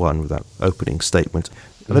Chapter 1 with that opening statement.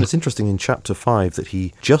 And then it's interesting in Chapter 5 that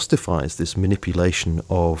he justifies this manipulation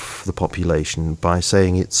of the population by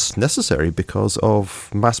saying it's necessary because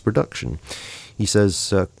of mass production. He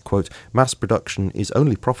says, quote, mass production is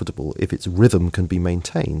only profitable if its rhythm can be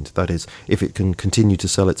maintained, that is, if it can continue to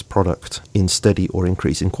sell its product in steady or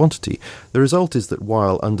increasing quantity. The result is that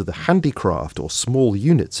while under the handicraft or small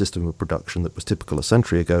unit system of production that was typical a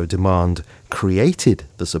century ago, demand created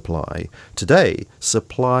the supply, today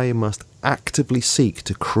supply must actively seek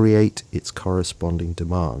to create its corresponding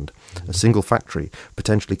demand. A single factory,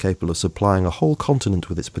 potentially capable of supplying a whole continent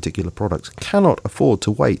with its particular products, cannot afford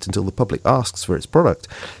to wait until the public asks for its product.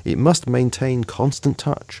 It must maintain constant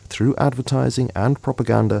touch, through advertising and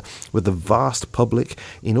propaganda, with the vast public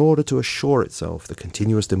in order to assure itself the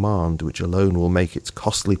continuous demand which alone will make its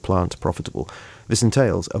costly plant profitable. This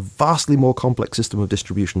entails a vastly more complex system of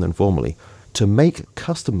distribution than formerly. To make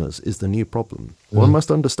customers is the new problem. One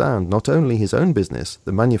must understand not only his own business,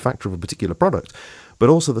 the manufacture of a particular product, but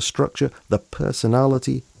also the structure, the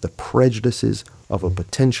personality, the prejudices of a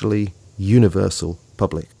potentially universal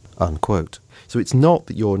public, unquote. So it's not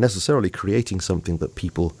that you're necessarily creating something that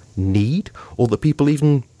people need or that people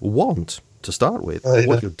even want to start with.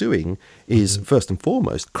 What you're doing is, first and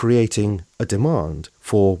foremost, creating a demand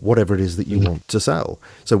for whatever it is that you want to sell.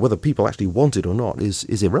 So whether people actually want it or not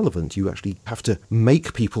is irrelevant. You actually have to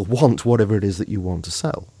make people want whatever it is that you want to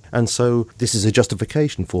sell. And so this is a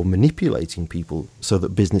justification for manipulating people so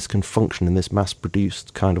that business can function in this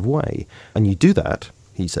mass-produced kind of way. And you do that,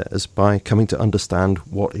 he says, by coming to understand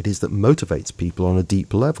what it is that motivates people on a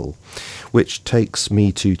deep level, which takes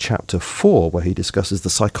me to Chapter 4, where he discusses the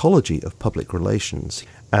psychology of public relations.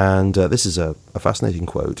 And this is a fascinating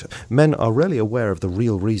quote. Men are rarely aware of the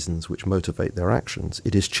real reasons which motivate their actions.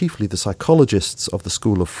 It is chiefly the psychologists of the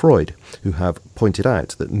school of Freud who have pointed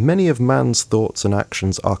out that many of man's thoughts and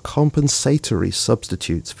actions are compensatory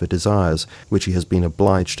substitutes for desires which he has been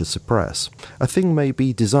obliged to suppress. A thing may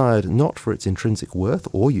be desired not for its intrinsic worth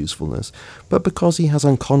or usefulness, but because he has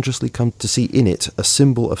unconsciously come to see in it a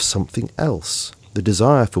symbol of something else, the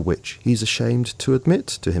desire for which he is ashamed to admit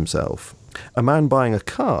to himself. A man buying a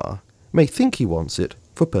car may think he wants it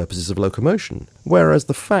for purposes of locomotion, whereas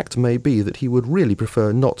the fact may be that he would really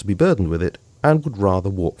prefer not to be burdened with it and would rather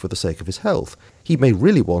walk for the sake of his health. He may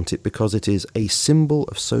really want it because it is a symbol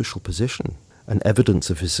of social position, an evidence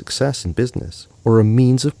of his success in business, or a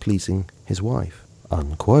means of pleasing his wife,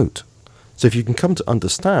 unquote. So if you can come to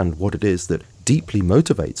understand what it is that deeply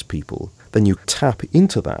motivates people, then you tap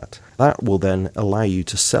into that. That will then allow you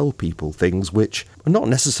to sell people things which are not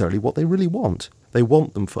necessarily what they really want. They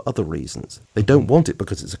want them for other reasons. They don't want it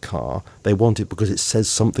because it's a car. They want it because it says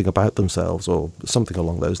something about themselves or something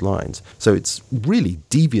along those lines. So it's really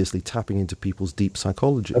deviously tapping into people's deep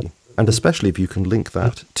psychology. And especially if you can link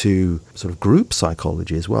that to sort of group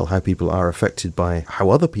psychology as well, how people are affected by how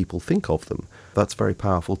other people think of them. That's very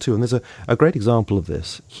powerful too. And there's a great example of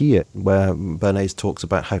this here where Bernays talks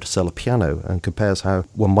about how to sell a piano and compares how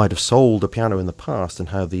one might have sold a piano in the past and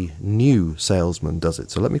how the new salesman does it.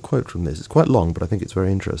 So let me quote from this. It's quite long, but I think it's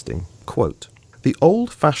very interesting. Quote, "The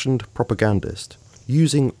old-fashioned propagandist,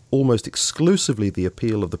 using almost exclusively the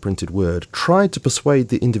appeal of the printed word, tried to persuade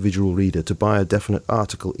the individual reader to buy a definite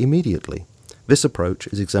article immediately. This approach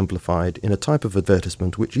is exemplified in a type of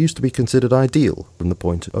advertisement which used to be considered ideal from the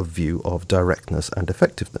point of view of directness and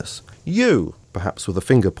effectiveness. You, perhaps with a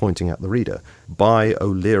finger pointing at the reader, buy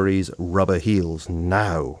O'Leary's rubber heels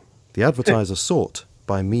now. The advertiser sought,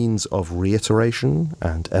 by means of reiteration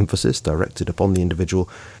and emphasis directed upon the individual,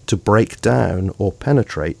 to break down or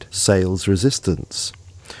penetrate sales resistance.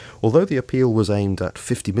 Although the appeal was aimed at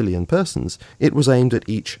 50 million persons, it was aimed at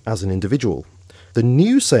each as an individual. The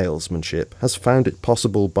new salesmanship has found it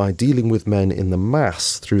possible, by dealing with men in the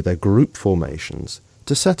mass through their group formations,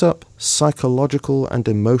 to set up psychological and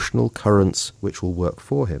emotional currents which will work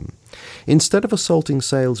for him. Instead of assaulting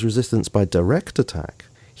sales resistance by direct attack,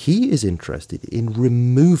 he is interested in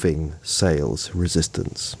removing sales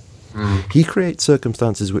resistance. He creates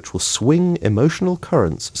circumstances which will swing emotional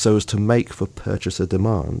currents so as to make for purchaser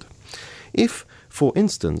demand. If, for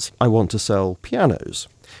instance, I want to sell pianos,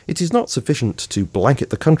 it is not sufficient to blanket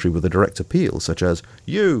the country with a direct appeal, such as,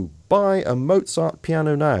 "You, buy a Mozart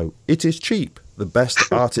piano now. It is cheap. The best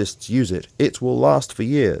artists use it. It will last for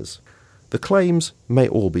years." The claims may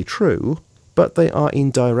all be true, but they are in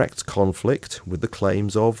direct conflict with the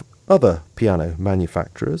claims of other piano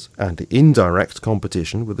manufacturers and indirect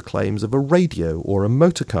competition with the claims of a radio or a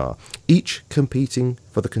motor car, each competing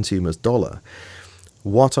for the consumer's dollar.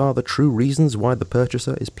 What are the true reasons why the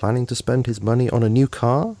purchaser is planning to spend his money on a new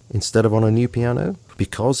car instead of on a new piano?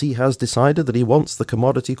 Because he has decided that he wants the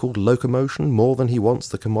commodity called locomotion more than he wants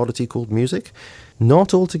the commodity called music?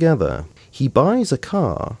 Not altogether. He buys a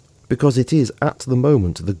car because it is at the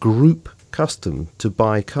moment the group custom to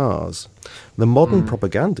buy cars. The modern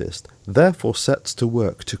propagandist therefore sets to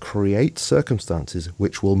work to create circumstances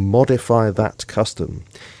which will modify that custom.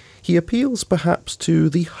 He appeals perhaps to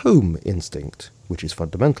the home instinct, which is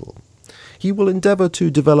fundamental. He will endeavour to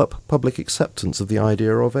develop public acceptance of the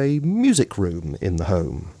idea of a music room in the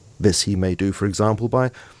home. This he may do, for example,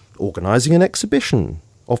 by organising an exhibition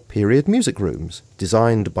of period music rooms,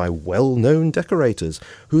 designed by well-known decorators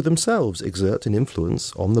who themselves exert an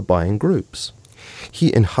influence on the buying groups.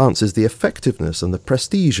 He enhances the effectiveness and the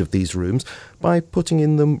prestige of these rooms by putting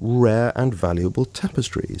in them rare and valuable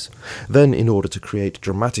tapestries. Then, in order to create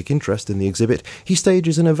dramatic interest in the exhibit, he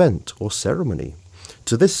stages an event or ceremony.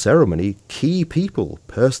 To this ceremony, key people,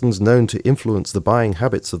 persons known to influence the buying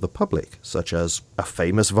habits of the public, such as a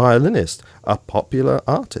famous violinist, a popular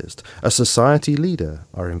artist, a society leader,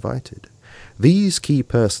 are invited. These key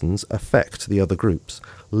persons affect the other groups,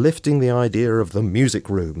 lifting the idea of the music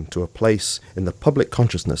room to a place in the public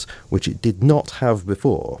consciousness which it did not have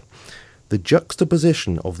before. The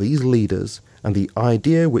juxtaposition of these leaders and the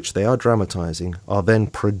idea which they are dramatising are then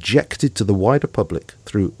projected to the wider public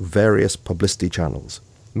through various publicity channels.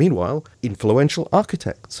 Meanwhile, influential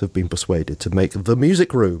architects have been persuaded to make the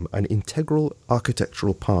music room an integral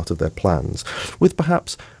architectural part of their plans, with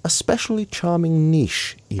perhaps a specially charming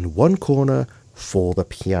niche in one corner for the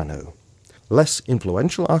piano. Less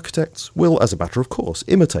influential architects will, as a matter of course,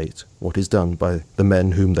 imitate what is done by the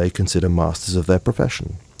men whom they consider masters of their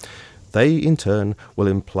profession. They, in turn, will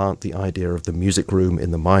implant the idea of the music room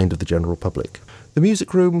in the mind of the general public. The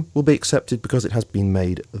music room will be accepted because it has been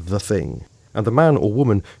made the thing, and the man or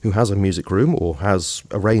woman who has a music room or has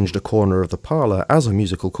arranged a corner of the parlour as a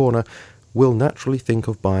musical corner will naturally think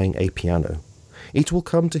of buying a piano. It will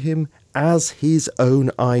come to him as his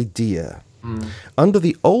own idea. Under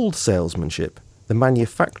the old salesmanship, the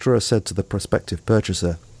manufacturer said to the prospective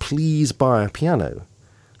purchaser, "Please buy a piano."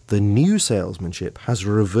 The new salesmanship has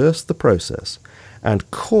reversed the process and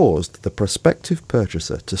caused the prospective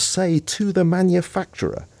purchaser to say to the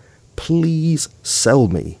manufacturer, "Please sell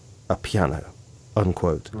me a piano,"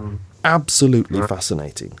 unquote. Absolutely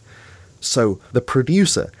fascinating. So the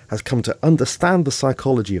producer has come to understand the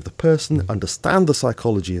psychology of the person, understand the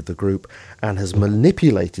psychology of the group, and has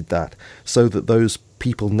manipulated that so that those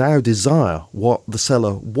people now desire what the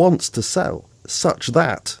seller wants to sell, such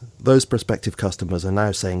that those prospective customers are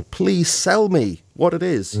now saying, "Please sell me what it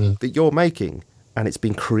is that you're making." And it's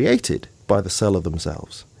been created by the seller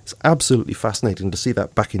themselves. It's absolutely fascinating to see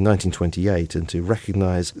that back in 1928 and to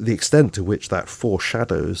recognise the extent to which that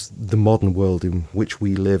foreshadows the modern world in which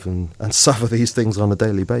we live and suffer these things on a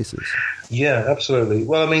daily basis. Yeah, absolutely.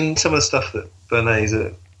 Well, I mean, some of the stuff that Bernays,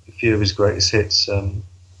 a few of his greatest hits,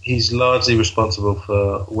 he's largely responsible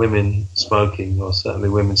for women smoking, or certainly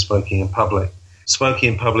women smoking in public.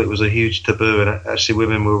 Smoking in public was a huge taboo, and actually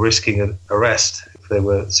women were risking an arrest if they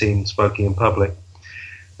were seen smoking in public.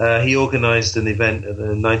 He organised an event at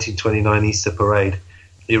the 1929 Easter Parade.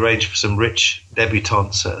 He arranged for some rich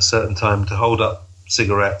debutantes at a certain time to hold up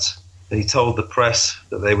cigarettes. And he told the press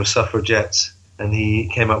that they were suffragettes, and he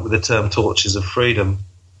came up with the term "torches of freedom."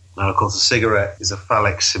 Now, of course, a cigarette is a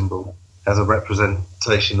phallic symbol, as a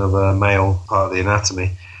representation of a male part of the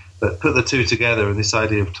anatomy. But put the two together, and this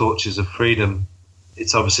idea of torches of freedom,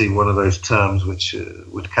 it's obviously one of those terms which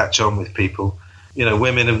would catch on with people. You know,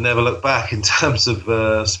 women have never looked back in terms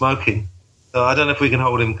of smoking. So I don't know if we can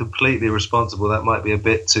hold him completely responsible. That might be a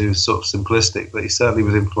bit too sort of simplistic, but he certainly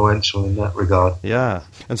was influential in that regard. Yeah,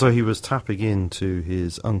 and so he was tapping into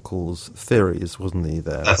his uncle's theories, wasn't he,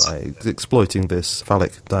 there, by exploiting this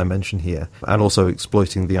phallic dimension here, and also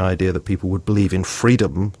exploiting the idea that people would believe in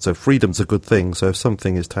freedom. So freedom's a good thing, so if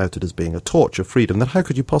something is touted as being a torch of freedom, then how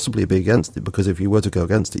could you possibly be against it? Because if you were to go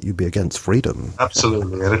against it, you'd be against freedom.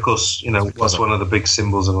 Absolutely, and of course, you know, what's one of the big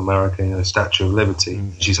symbols of America, you know, Statue of Liberty,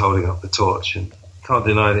 she's holding up the torch. And can't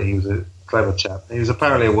deny that he was a clever chap. He was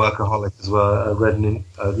apparently a workaholic as well.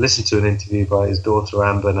 I listened to an interview by his daughter,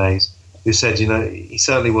 Anne Bernays, who said, you know, he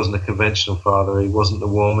certainly wasn't a conventional father. He wasn't the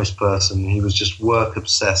warmest person. He was just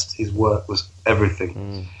work-obsessed. His work was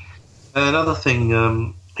everything. Another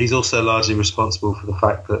thing, he's also largely responsible for the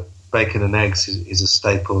fact that bacon and eggs is a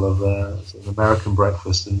staple of an American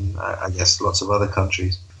breakfast, and I guess lots of other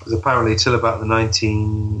countries. Because apparently till about the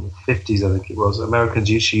 1950s, I think it was, Americans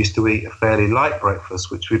used to eat a fairly light breakfast,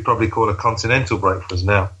 which we'd probably call a continental breakfast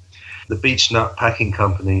now. The Beech Nut Packing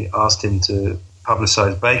Company asked him to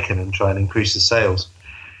publicise bacon and try and increase the sales.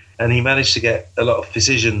 And he managed to get a lot of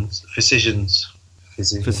physicians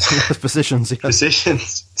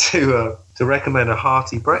to recommend a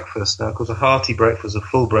hearty breakfast. Now, of course, a hearty breakfast, a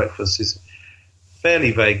full breakfast, is a fairly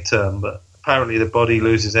vague term, but apparently the body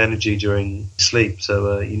loses energy during sleep,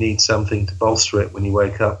 so you need something to bolster it when you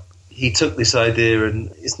wake up. He took this idea,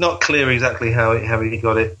 and it's not clear exactly how he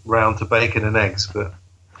got it round to bacon and eggs, but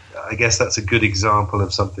I guess that's a good example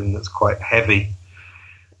of something that's quite heavy.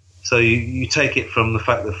 So you take it from the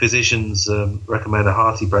fact that physicians recommend a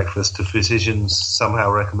hearty breakfast to physicians somehow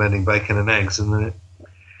recommending bacon and eggs, and then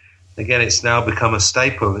again, it's now become a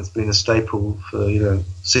staple. It's been a staple for,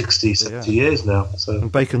 60, 70 years now. So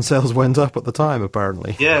and bacon sales went up at the time,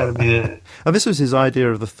 apparently. Yeah. I mean, and this was his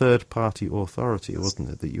idea of the third-party authority,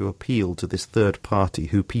 wasn't it? That you appeal to this third party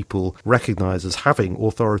who people recognise as having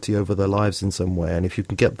authority over their lives in some way, and if you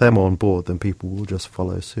can get them on board, then people will just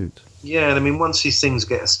follow suit. Yeah, and I mean, once these things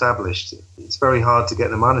get established, it's very hard to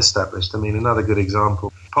get them unestablished. I mean, another good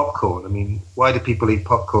example, popcorn. I mean, why do people eat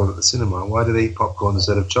popcorn at the cinema? Why do they eat popcorn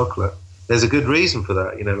instead of chocolate? There's a good reason for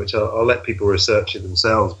that, which I'll let people research it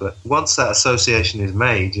themselves. But once that association is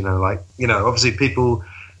made, obviously people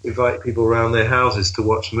invite people around their houses to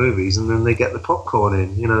watch movies, and then they get the popcorn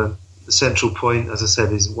in. The central point, as I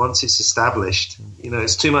said, is once it's established,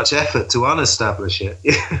 it's too much effort to unestablish it.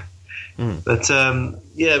 But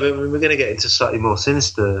we're going to get into slightly more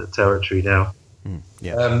sinister territory now.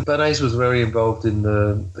 Bernays was very involved in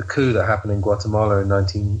the coup that happened in Guatemala in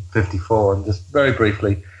 1954, and just very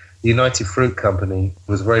briefly, the United Fruit Company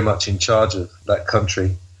was very much in charge of that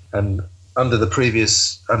country, and under the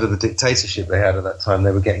dictatorship they had at that time,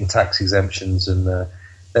 they were getting tax exemptions, and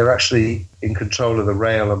they were actually in control of the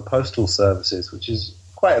rail and postal services, which is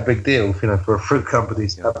quite a big deal, for a fruit company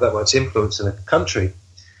to have that much influence in a country.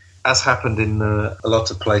 As happened in a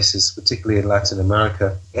lot of places, particularly in Latin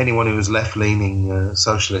America, anyone who was left-leaning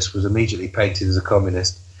socialist was immediately painted as a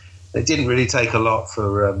communist. It didn't really take a lot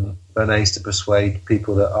for Bernays to persuade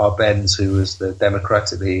people that Arbenz, who was the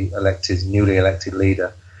newly elected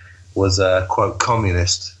leader, was a, quote,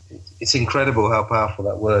 communist. It's incredible how powerful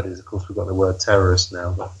that word is. Of course, we've got the word terrorist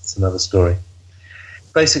now, but it's another story.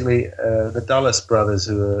 Basically, the Dulles brothers,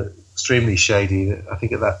 who were extremely shady, I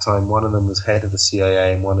think at that time one of them was head of the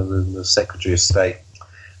CIA and one of them was Secretary of State.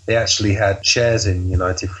 They actually had shares in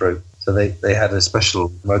United Fruit, so they had a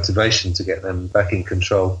special motivation to get them back in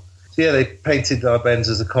control. So they painted Arbenz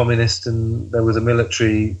as a communist, and there was a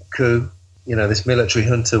military coup. This military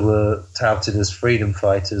junta were touted as freedom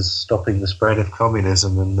fighters, stopping the spread of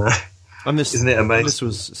communism, and this, isn't it amazing? This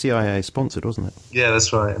was CIA sponsored, wasn't it? Yeah,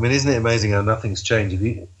 that's right. I mean, isn't it amazing how nothing's changed?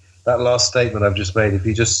 That last statement I've just made, if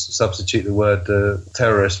you just substitute the word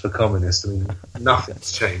terrorist for communist, I mean,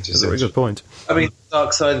 nothing's changed. That's a very good point. I mean, the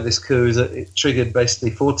dark side of this coup is that it triggered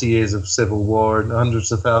basically 40 years of civil war and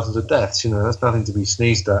hundreds of thousands of deaths. That's nothing to be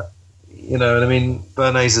sneezed at. And I mean,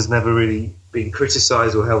 Bernays has never really been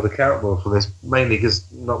criticised or held accountable for this, mainly because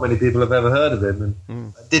not many people have ever heard of him.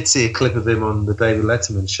 And I did see a clip of him on the David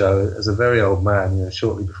Letterman show as a very old man,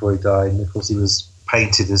 shortly before he died. And of course, he was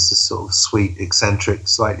painted as this sort of sweet, eccentric,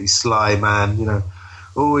 slightly sly man,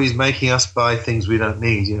 always making us buy things we don't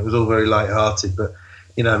need. It was all very light-hearted, but,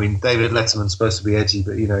 I mean, David Letterman's supposed to be edgy,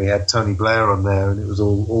 but, he had Tony Blair on there, and it was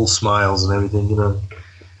all smiles and everything,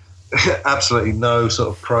 absolutely no sort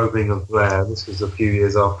of probing of Blair. This was a few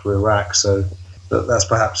years after Iraq, so that's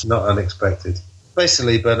perhaps not unexpected.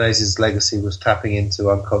 Basically, Bernays' legacy was tapping into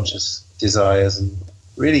unconscious desires and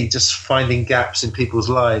really just finding gaps in people's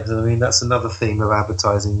lives. And I mean, that's another theme of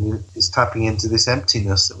advertising, is tapping into this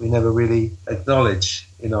emptiness that we never really acknowledge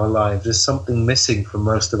in our lives. There's something missing from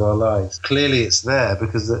most of our lives. Clearly it's there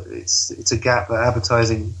because it's a gap that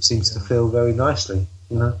advertising seems to fill very nicely,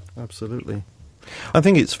 you know? Absolutely. I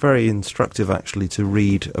think it's very instructive, actually, to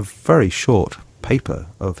read a very short paper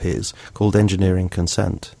of his called Engineering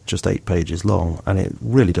Consent, just 8 pages long, and it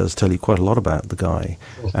really does tell you quite a lot about the guy.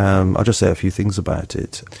 I'll just say a few things about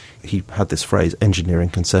it. He had this phrase, engineering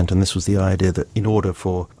consent, and this was the idea that in order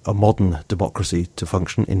for a modern democracy to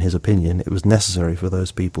function, in his opinion, it was necessary for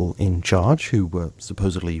those people in charge, who were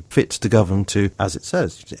supposedly fit to govern, to, as it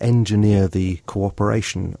says, to engineer the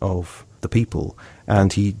cooperation of the people.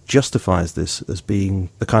 And he justifies this as being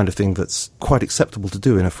the kind of thing that's quite acceptable to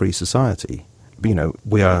do in a free society. You know,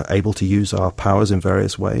 we are able to use our powers in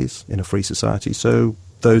various ways in a free society, so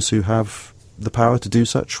those who have the power to do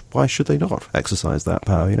such, why should they not exercise that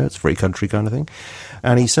power? You know, it's a free country kind of thing.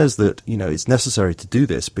 And he says that, you know, it's necessary to do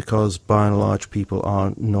this because, by and large, people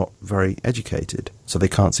are not very educated, so they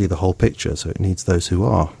can't see the whole picture, so it needs those who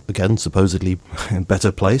are, again, supposedly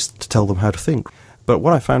better placed to tell them how to think. But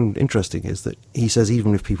what I found interesting is that he says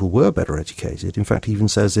even if people were better educated, in fact he even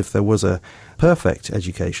says if there was a perfect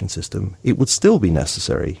education system, it would still be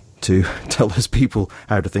necessary to tell those people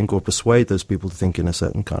how to think or persuade those people to think in a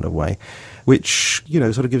certain kind of way, which, you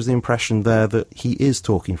know, sort of gives the impression there that he is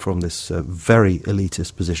talking from this very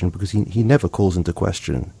elitist position, because he never calls into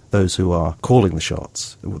question those who are calling the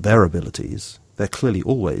shots, their abilities. They're clearly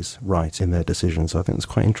always right in their decisions. So I think it's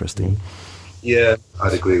quite interesting. Yeah,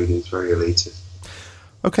 I'd agree with you. It's very elitist.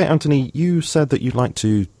 Okay, Antony, you said that you'd like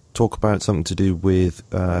to talk about something to do with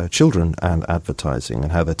children and advertising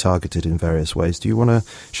and how they're targeted in various ways. Do you want to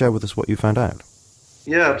share with us what you found out?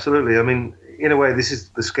 Yeah, absolutely. I mean, in a way, this is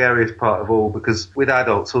the scariest part of all, because with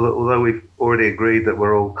adults, although we've already agreed that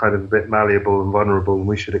we're all kind of a bit malleable and vulnerable and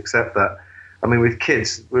we should accept that, I mean, with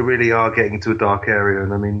kids, we really are getting into a dark area.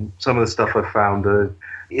 And I mean, some of the stuff I found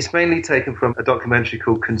it's mainly taken from a documentary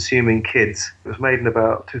called Consuming Kids. It was made in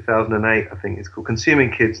about 2008, I think. It's called Consuming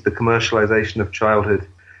Kids, The Commercialization of Childhood.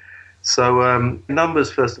 So numbers,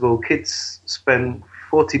 first of all, kids spend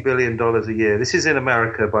 $40 billion a year. This is in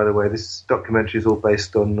America, by the way. This documentary is all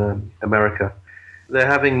based on America. They're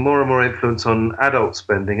having more and more influence on adult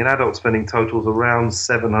spending, and adult spending totals around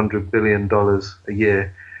 $700 billion a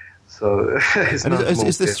year. So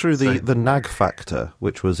is this through the nag factor,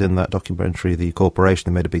 which was in that documentary, the corporation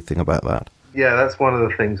that made a big thing about that? Yeah, that's one of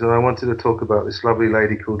the things. And I wanted to talk about this lovely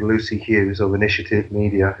lady called Lucy Hughes of Initiative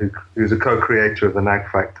Media, who's a co-creator of the nag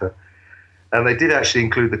factor. And they did actually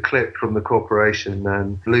include the clip from the corporation.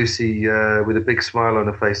 And Lucy, with a big smile on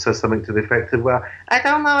her face, says something to the effect of, well, I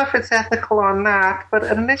don't know if it's ethical or not, but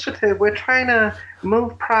at Initiative, we're trying to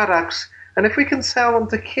move products. And if we can sell them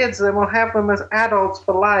to kids, then we'll have them as adults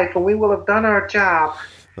for life, and we will have done our job.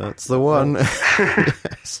 That's the one.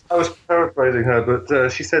 Yes. I was paraphrasing her, but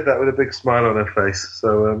she said that with a big smile on her face.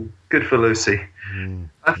 So good for Lucy.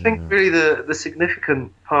 I think really the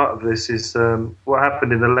significant part of this is what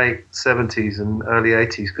happened in the late 70s and early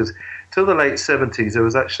 80s, because till the late 70s, there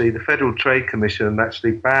was actually the Federal Trade Commission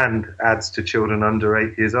actually banned ads to children under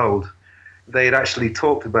 8 years old. They had actually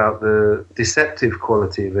talked about the deceptive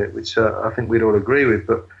quality of it, which I think we'd all agree with.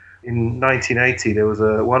 But in 1980, there was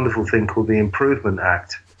a wonderful thing called the Improvement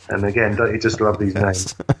Act. And again, don't you just love these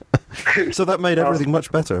names? So that made everything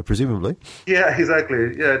much better, presumably. Yeah,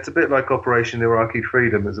 exactly. Yeah, it's a bit like Operation Iraqi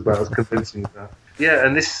Freedom. It's about as convincing as that. Yeah,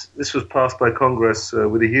 and this was passed by Congress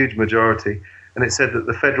with a huge majority. And it said that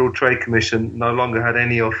the Federal Trade Commission no longer had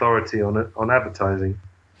any authority on advertising.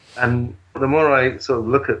 And the more I sort of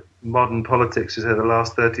look at modern politics, as the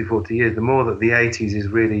last 30, 40 years, the more that the 80s is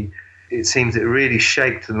really, it seems it really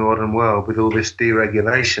shaped the modern world with all this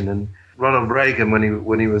deregulation. And Ronald Reagan,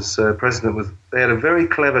 when he was president, they had a very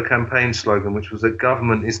clever campaign slogan, which was that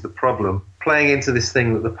government is the problem, playing into this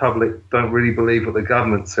thing that the public don't really believe what the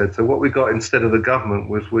government said. So what we got instead of the government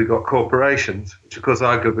was we got corporations, which of course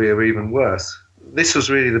arguably are even worse. This was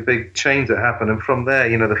really the big change that happened, and from there,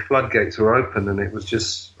 you know, the floodgates were open, and it was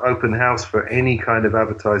just open house for any kind of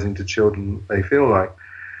advertising to children they feel like.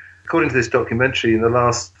 According to this documentary, in the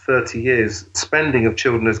last 30 years, spending of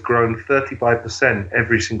children has grown 35%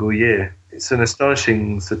 every single year. It's an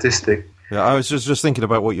astonishing statistic. Yeah, I was just thinking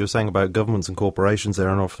about what you were saying about governments and corporations there,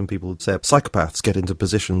 and often people would say psychopaths get into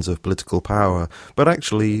positions of political power. But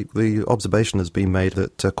actually, the observation has been made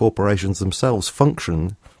that corporations themselves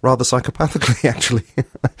function rather psychopathically, actually,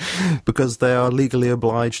 because they are legally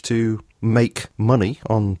obliged to make money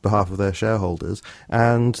on behalf of their shareholders,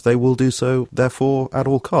 and they will do so, therefore, at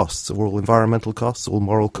all costs, all environmental costs, all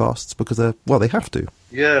moral costs, because they have to.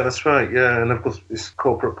 Yeah, that's right. Yeah, and of course, this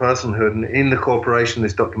corporate personhood, and in the corporation,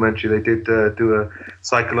 this documentary, they did do a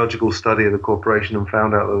psychological study of the corporation and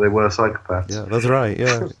found out that they were psychopaths. Yeah, that's right.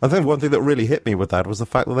 Yeah, I think one thing that really hit me with that was the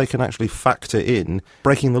fact that they can actually factor in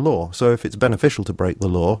breaking the law. So if it's beneficial to break the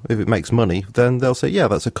law, if it makes money, then they'll say, yeah,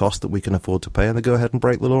 that's a cost that we can afford to pay, and they go ahead and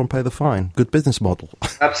break the law and pay the fine. Good business model.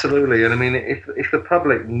 Absolutely, and I mean, if the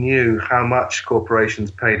public knew how much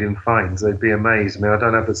corporations paid in fines, they'd be amazed. I mean, I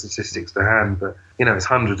don't have the statistics to hand, but it's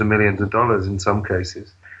hundreds of millions of dollars in some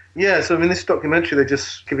cases. Yeah, so in this documentary, they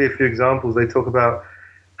just give you a few examples. They talk about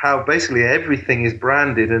how basically everything is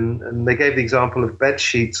branded, and they gave the example of bed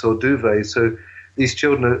sheets or duvets. So these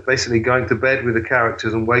children are basically going to bed with the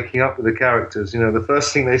characters and waking up with the characters. The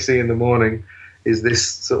first thing they see in the morning is this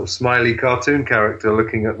sort of smiley cartoon character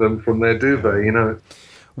looking at them from their duvet.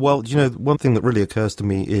 Well, one thing that really occurs to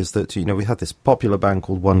me is that, we had this popular band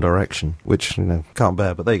called One Direction, which, can't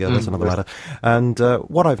bear, but there you go, that's another matter. And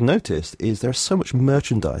what I've noticed is there's so much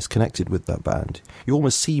merchandise connected with that band. You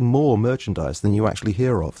almost see more merchandise than you actually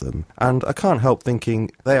hear of them. And I can't help thinking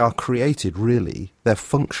they are created, really. Their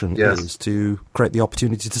function is to create the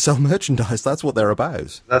opportunity to sell merchandise. That's what they're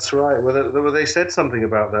about. That's right. Well, they said something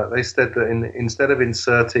about that. They said that instead of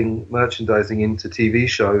inserting merchandising into TV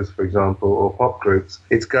shows, for example, or pop groups,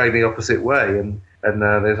 it's going the opposite way. And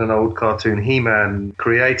there's an old cartoon, He-Man,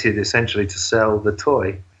 created essentially to sell the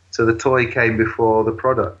toy. So the toy came before the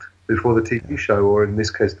product, before the TV show, or in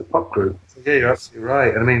this case, the pop group. So yeah, you're absolutely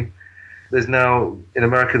right. I mean, there's now, in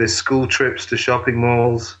America, there's school trips to shopping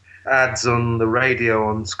malls, ads on the radio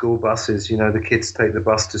on school buses. The kids take the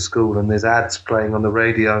bus to school and there's ads playing on the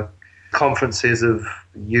radio. Conferences of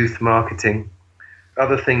youth marketing.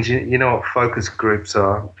 Other things, you know what focus groups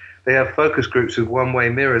are. They have focus groups with one-way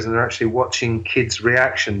mirrors and they're actually watching kids'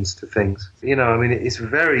 reactions to things. It's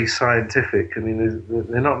very scientific.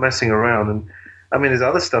 They're not messing around. And there's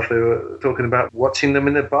other stuff they were talking about, watching them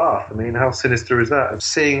in the bath. How sinister is that?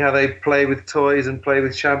 Seeing how they play with toys and play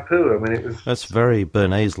with shampoo. That's very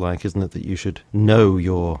Bernays-like, isn't it, that you should know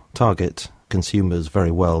your target consumers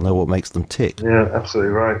very well, know what makes them tick. Yeah,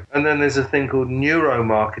 absolutely right. And then there's a thing called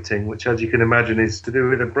neuromarketing, which, as you can imagine, is to do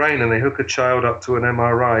with the brain, and they hook a child up to an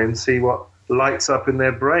MRI and see what lights up in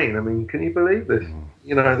their brain. Can you believe this?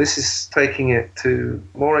 This is taking it to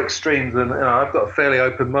more extremes than, I've got a fairly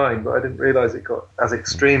open mind, but I didn't realise it got as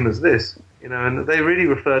extreme as this. And they really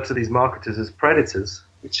refer to these marketers as predators,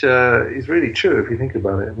 which is really true if you think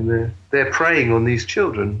about it. They're preying on these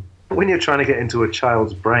children. When you're trying to get into a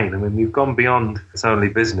child's brain, you've gone beyond it's only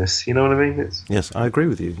business. You know what I mean? Yes, I agree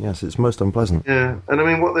with you. Yes, it's most unpleasant. Yeah,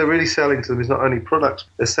 and what they're really selling to them is not only products,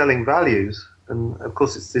 they're selling values. And, of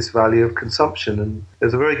course, it's this value of consumption. And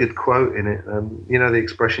there's a very good quote in it. The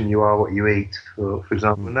expression, you are what you eat, for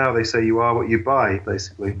example. Now they say you are what you buy,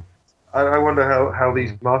 basically. I wonder how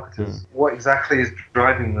these marketers, what exactly is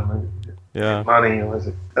driving them? Yeah. Money, or is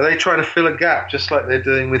it? Are they trying to fill a gap, just like they're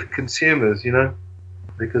doing with consumers,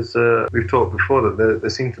 Because we've talked before that there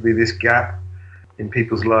seems to be this gap in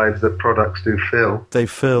people's lives that products do fill. They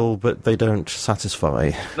fill, but they don't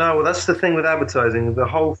satisfy. No, well, that's the thing with advertising. The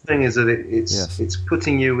whole thing is that it's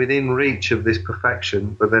putting you within reach of this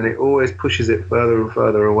perfection, but then it always pushes it further and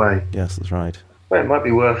further away. Yes, that's right. Well, it might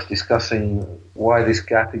be worth discussing why this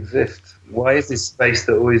gap exists. Why is this space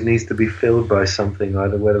that always needs to be filled by something,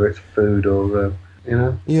 either whether it's food or,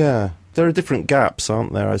 Yeah. There are different gaps,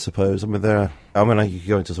 aren't there, I suppose? You could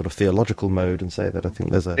go into sort of theological mode and say that I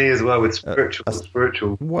think there's Me as well, with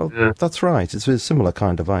spiritual. Well, yeah. That's right. It's a similar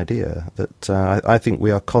kind of idea that I think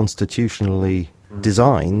we are constitutionally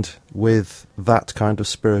designed with that kind of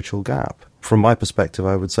spiritual gap. From my perspective,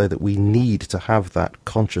 I would say that we need to have that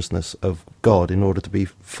consciousness of God in order to be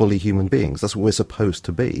fully human beings. That's what we're supposed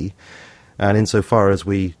to be. And insofar as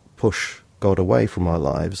we push God away from our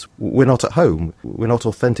lives, we're not at home, we're not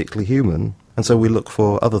authentically human, and so we look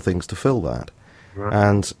for other things to fill that. Right.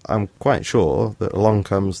 And I'm quite sure that along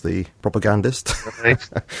comes the propagandist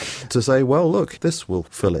to say, well, look, this will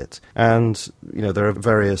fill it. And, there are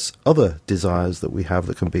various other desires that we have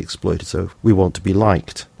that can be exploited. So we want to be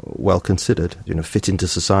liked, well considered, fit into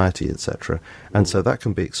society, etc. And so that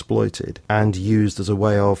can be exploited and used as a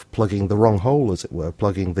way of plugging the wrong hole, as it were,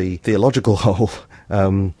 plugging the theological hole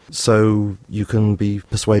So you can be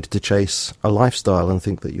persuaded to chase a lifestyle and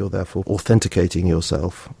think that you're therefore authenticating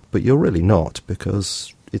yourself, but you're really not,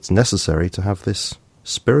 because it's necessary to have this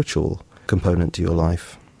spiritual component to your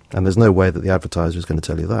life. And there's no way that the advertiser is going to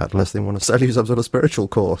tell you that unless they want to sell you some sort of spiritual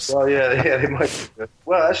course. Well, yeah, they might.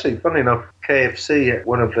 Well, actually, funny enough, KFC,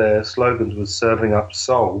 one of their slogans was serving up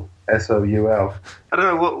soul, S-O-U-L. I don't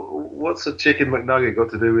know, what's a chicken McNugget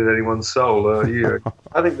got to do with anyone's soul?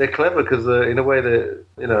 I think they're clever because in a way that,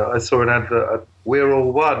 I saw an advert, we're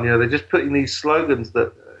all one. They're just putting these slogans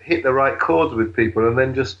that hit the right chords with people and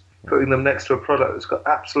then just putting them next to a product that's got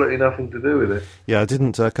absolutely nothing to do with it. Yeah,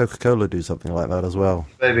 didn't Coca-Cola do something like that as well?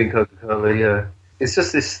 Maybe in Coca-Cola, yeah. It's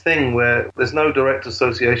just this thing where there's no direct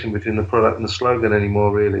association between the product and the slogan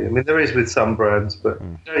anymore, really. I mean, there is with some brands, but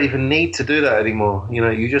you don't even need to do that anymore.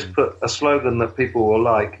 You just put a slogan that people will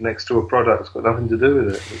like next to a product that's got nothing to do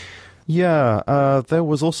with it. Yeah, there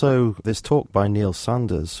was also this talk by Neil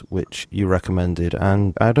Sanders, which you recommended,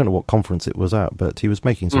 and I don't know what conference it was at, but he was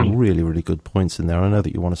making some really, really good points in there. I know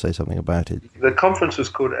that you want to say something about it. The conference was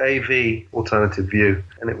called AV, Alternative View,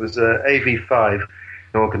 and it was AV5,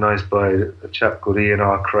 organised by a chap called Ian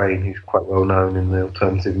R. Crane, who's quite well known in the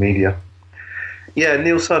alternative media. Yeah,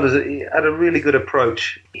 Neil Sanders, he had a really good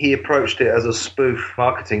approach. He approached it as a spoof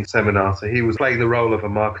marketing seminar, so he was playing the role of a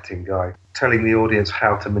marketing guy, telling the audience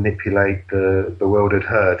how to manipulate the bewildered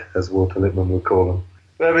herd, as Walter Lippmann would call them.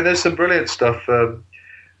 But, I mean, there's some brilliant stuff.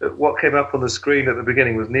 What came up on the screen at the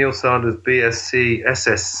beginning was Neil Sanders, BSc,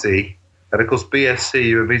 SSC, and of course BSc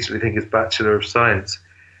you immediately think is Bachelor of Science.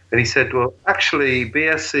 And he said, well, actually,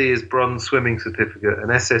 BSc is bronze swimming certificate and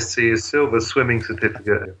SSC is silver swimming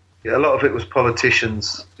certificate. A lot of it was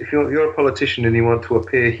politicians. If you're a politician and you want to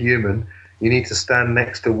appear human, you need to stand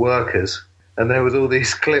next to workers. And there was all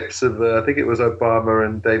these clips of, I think it was Obama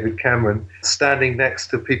and David Cameron, standing next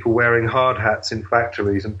to people wearing hard hats in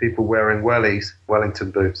factories and people wearing wellies,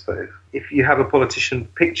 Wellington boots, that is. If you have a politician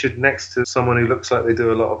pictured next to someone who looks like they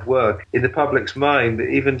do a lot of work, in the public's mind,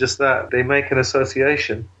 even just that, they make an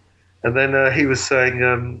association. And then he was saying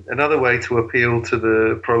another way to appeal to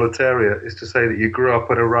the proletariat is to say that you grew up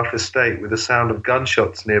on a rough estate with the sound of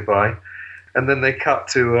gunshots nearby. And then they cut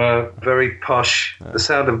to very posh, the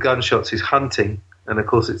sound of gunshots is hunting. And of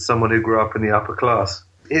course it's someone who grew up in the upper class.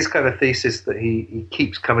 His kind of thesis that he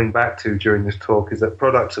keeps coming back to during this talk is that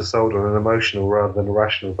products are sold on an emotional rather than a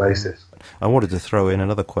rational basis. I wanted to throw in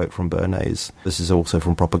another quote from Bernays. This is also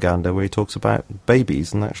from Propaganda, where he talks about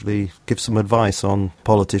babies and actually gives some advice on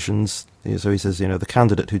politicians. So he says, the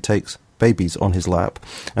candidate who takes babies on his lap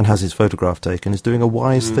and has his photograph taken is doing a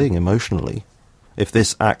wise thing emotionally. If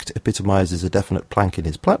this act epitomizes a definite plank in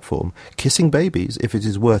his platform, kissing babies, if it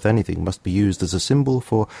is worth anything, must be used as a symbol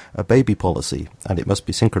for a baby policy, and it must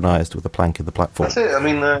be synchronized with a plank in the platform. That's it. I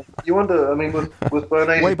mean, you wonder, was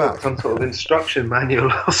Bernays back. some sort of instruction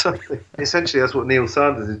manual or something? Essentially, that's what Neil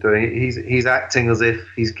Sanders is doing. He's acting as if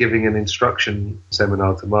he's giving an instruction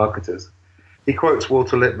seminar to marketers. He quotes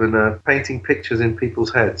Walter Lippmann, painting pictures in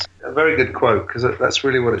people's heads. A very good quote, because that's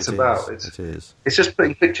really what it's about. It is. It's just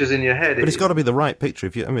putting pictures in your head. But it's got to be the right picture.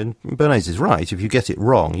 Bernays is right. If you get it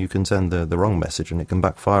wrong, you can send the wrong message and it can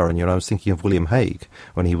backfire on you. And I was thinking of William Hague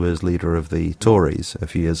when he was leader of the Tories a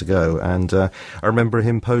few years ago. And I remember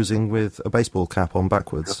him posing with a baseball cap on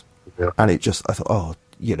backwards. Yeah. And I thought,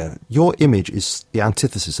 your image is the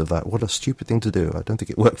antithesis of that. What a stupid thing to do. I don't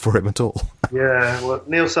think it worked for him at all. Yeah, well,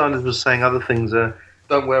 Neil Sanders was saying other things.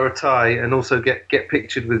 Don't wear a tie and also get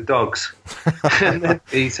pictured with dogs. And then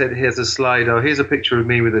he said, here's a slide. Oh, here's a picture of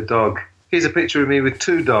me with a dog. Here's a picture of me with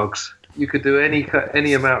two dogs. You could do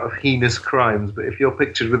any amount of heinous crimes, but if you're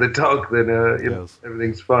pictured with a dog, then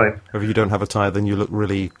everything's fine. If you don't have a tie, then you look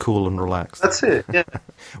really cool and relaxed. That's it, yeah.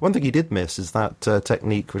 One thing he did miss is that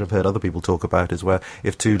technique, which I've heard other people talk about, is where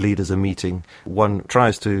if two leaders are meeting, one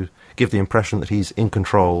tries to give the impression that he's in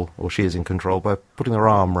control, or she is in control, by putting their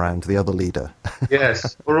arm round the other leader.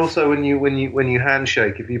 Yes, or also when you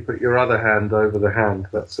handshake, if you put your other hand over the hand,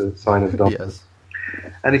 that's a sign of dominance.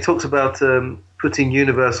 Yes. And he talks about putting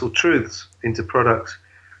universal truths into products.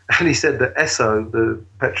 And he said that Esso, the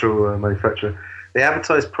petrol manufacturer, they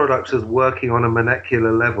advertise products as working on a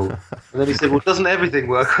molecular level. And then he said, well, doesn't everything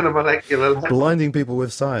work on a molecular level? Blinding people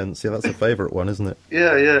with science. Yeah, that's a favourite one, isn't it?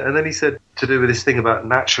 Yeah. And then he said, to do with this thing about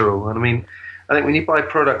natural. And I think when you buy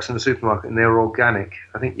products in the supermarket and they're organic,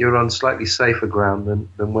 I think you're on slightly safer ground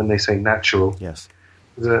than when they say natural. Yes.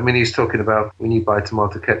 I mean, he's talking about when you buy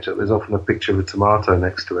tomato ketchup, there's often a picture of a tomato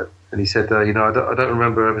next to it. And he said, I don't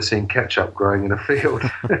remember ever seeing ketchup growing in a field.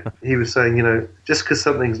 He was saying, just because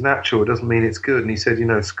something's natural doesn't mean it's good. And he said,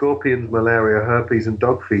 scorpions, malaria, herpes, and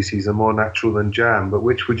dog feces are more natural than jam, but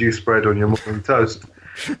which would you spread on your morning toast?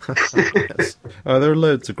 Yes. There are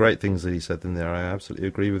loads of great things that he said in there. I absolutely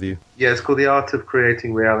agree with you. Yeah, it's called The Art of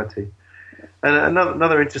Creating Reality. And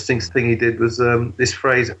another interesting thing he did was this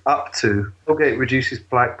phrase, up to. Colgate reduces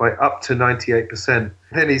plaque by up to 98%.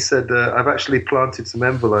 Then he said, I've actually planted some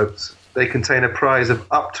envelopes. They contain a prize of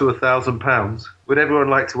up to £1,000. Would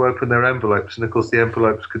everyone like to open their envelopes? And of course the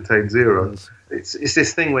envelopes contain zeros. It's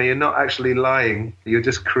this thing where you're not actually lying. You're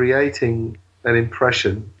just creating an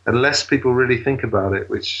impression. Unless people really think about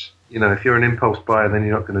it, which... if you're an impulse buyer, then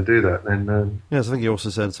you're not going to do that. Then yes, I think he also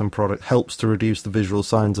said some product helps to reduce the visual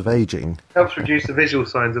signs of aging. Helps reduce the visual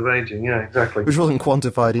signs of aging, yeah, exactly. Which wasn't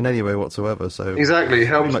quantified in any way whatsoever, so... Exactly, it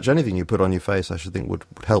helps. Pretty much anything you put on your face, I should think, would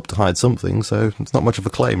help to hide something, so it's not much of a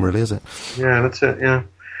claim, really, is it? Yeah, that's it, yeah.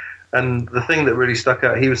 And the thing that really stuck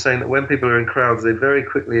out, he was saying that when people are in crowds, they very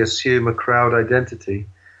quickly assume a crowd identity.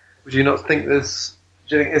 Would you not think there's...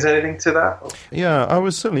 Do you think there's anything to that? Yeah, I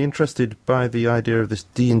was certainly interested by the idea of this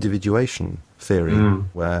de-individuation theory,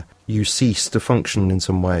 where you cease to function in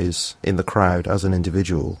some ways in the crowd as an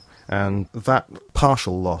individual, and that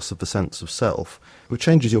partial loss of the sense of self, which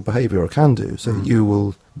changes your behaviour or can do, so that you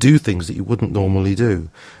will do things that you wouldn't normally do.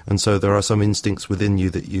 And so there are some instincts within you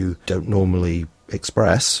that you don't normally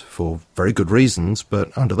express for very good reasons,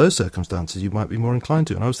 but under those circumstances you might be more inclined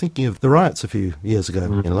to. And I was thinking of the riots a few years ago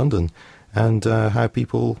in London, and how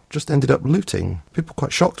people just ended up looting. People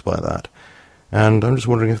quite shocked by that. And I'm just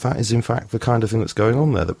wondering if that is in fact the kind of thing that's going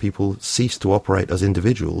on there, that people ceased to operate as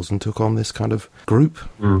individuals and took on this kind of group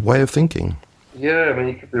way of thinking. Yeah, I mean,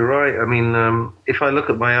 you could be right. I mean, if I look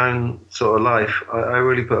at my own sort of life, I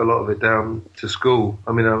really put a lot of it down to school.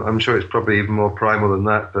 I mean, I'm sure it's probably even more primal than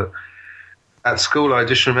that, but at school I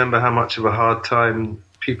just remember how much of a hard time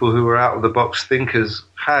people who were out-of-the-box thinkers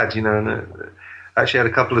had, and I actually had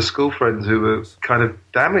a couple of school friends who were kind of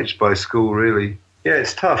damaged by school, really. Yeah,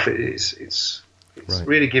 it's tough. It's right.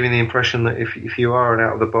 Really giving the impression that if you are an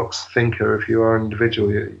out-of-the-box thinker, if you are an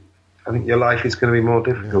individual, I think your life is going to be more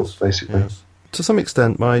difficult, basically. Yes. To some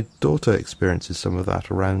extent, my daughter experiences some of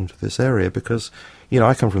that around this area because,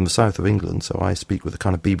 I come from the south of England, so I speak with a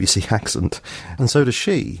kind of BBC accent, and so does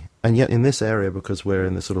she. And yet in this area, because we're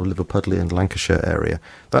in the sort of Liverpudlian Lancashire area,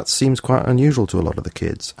 that seems quite unusual to a lot of the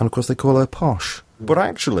kids. And of course they call her posh. But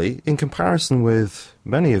actually, in comparison with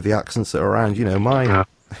many of the accents that are around,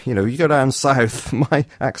 you go down south, my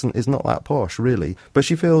accent is not that posh, really. But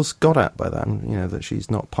she feels got at by that, that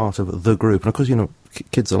she's not part of the group. And of course,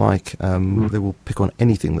 kids are like, they will pick on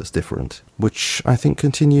anything that's different, which I think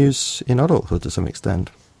continues in adulthood to some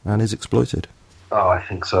extent and is exploited. Oh, I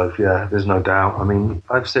think so, yeah, there's no doubt. I mean,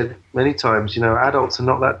 I've said many times, adults are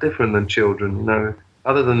not that different than children,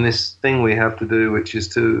 other than this thing we have to do, which is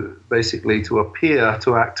to basically to appear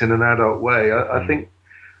to act in an adult way. I think,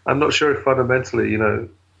 I'm not sure if fundamentally,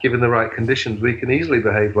 given the right conditions, we can easily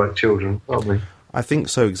behave like children, can't we? I think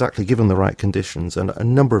so, exactly, given the right conditions. And a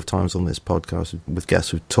number of times on this podcast with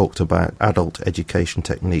guests who've talked about adult education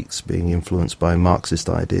techniques being influenced by Marxist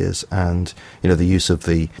ideas and, the use of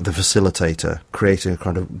the facilitator, creating a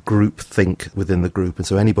kind of group think within the group. And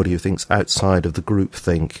so anybody who thinks outside of the group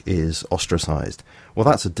think is ostracised. Well,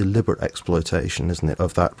 that's a deliberate exploitation, isn't it,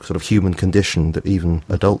 of that sort of human condition that even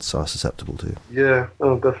adults are susceptible to. Yeah,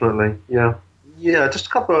 oh, definitely, yeah. Yeah, just a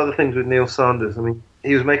couple of other things with Neil Sanders. I mean,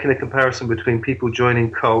 he was making a comparison between people joining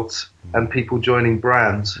cults and people joining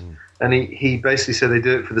brands. And he basically said they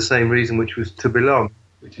do it for the same reason, which was to belong,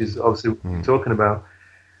 which is obviously what we're talking about.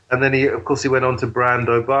 And then he went on to brand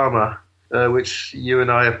Obama, which you and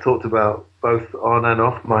I have talked about both on and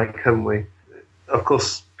off mic, haven't we? Of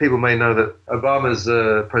course, people may know that Obama's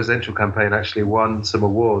presidential campaign actually won some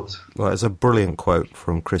awards. Well, there's a brilliant quote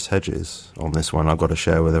from Chris Hedges on this one I've got to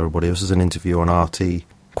share with everybody. This is an interview on RT.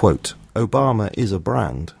 Quote, Obama is a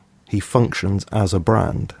brand. He functions as a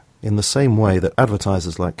brand. In the same way that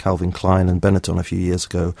advertisers like Calvin Klein and Benetton a few years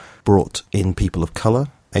ago brought in people of colour,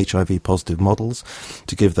 HIV-positive models,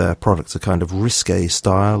 to give their products a kind of risque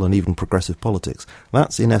style and even progressive politics.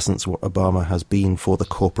 That's in essence what Obama has been for the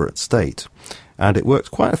corporate state. And it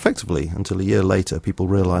worked quite effectively until a year later people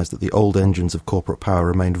realised that the old engines of corporate power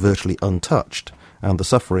remained virtually untouched, and the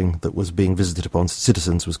suffering that was being visited upon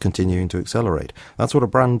citizens was continuing to accelerate. That's what a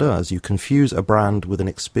brand does. You confuse a brand with an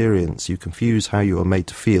experience. You confuse how you are made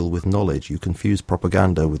to feel with knowledge. You confuse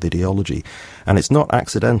propaganda with ideology. And it's not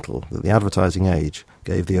accidental that the advertising age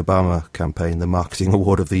gave the Obama campaign the Marketing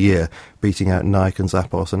Award of the Year, beating out Nike and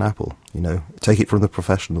Zappos and Apple. Take it from the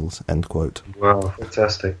professionals, end quote. Wow,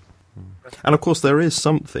 fantastic. And of course, there is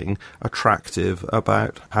something attractive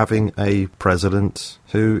about having a president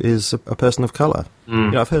who is a person of colour.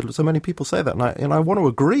 I've heard so many people say that, and I want to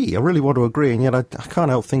agree. I really want to agree, and yet I can't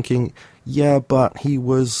help thinking, yeah, but he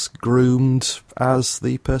was groomed as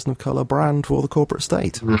the person of colour brand for the corporate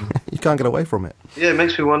state. You can't get away from it. Yeah, it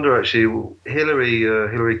makes me wonder, actually.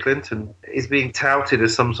 Hillary Clinton is being touted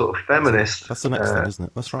as some sort of feminist. That's the next thing, isn't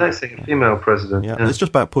it? That's right. Next thing, a female president. Yeah. It's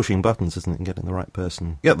just about pushing buttons, isn't it, and getting the right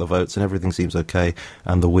person. Get the votes, and everything seems okay,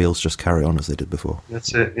 and the wheels just carry on as they did before.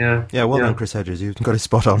 That's it, yeah. Yeah, well done, Chris Hedges. You've got it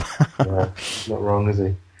spot on. He's not wrong, is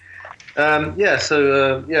he?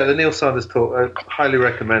 The Neil Sanders talk, I highly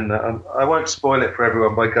recommend that. I won't spoil it for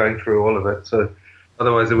everyone by going through all of it, so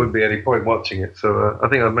otherwise there wouldn't be any point watching it. So I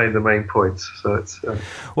think I've made the main points. So it's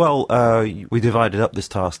Well, we divided up this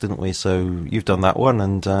task, didn't we? So you've done that one,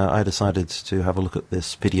 and I decided to have a look at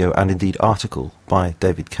this video and indeed article by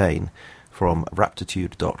David Kane from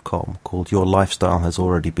Raptitude.com called Your Lifestyle Has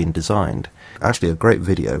Already Been Designed. Actually, a great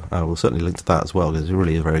video. I will certainly link to that as well, because it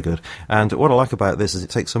really is very good. And what I like about this is it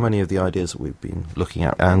takes so many of the ideas that we've been looking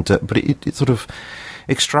at, and but it sort of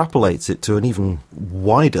extrapolates it to an even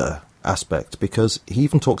wider aspect, because he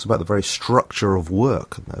even talks about the very structure of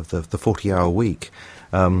work, of the 40-hour week.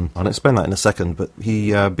 I'll explain that in a second, but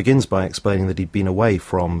he begins by explaining that he'd been away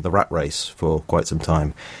from the rat race for quite some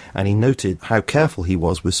time, and he noted how careful he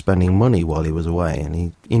was with spending money while he was away, and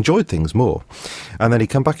he enjoyed things more. And then he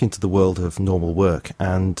came back into the world of normal work,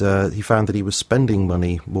 and he found that he was spending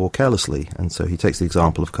money more carelessly, and so he takes the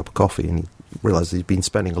example of a cup of coffee, and he realised he'd been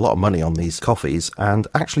spending a lot of money on these coffees and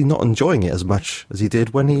actually not enjoying it as much as he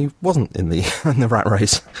did when he wasn't in the in the rat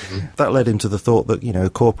race. That led him to the thought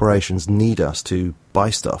that, corporations need us to buy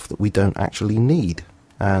stuff that we don't actually need.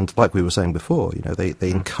 And like we were saying before, they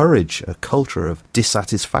encourage a culture of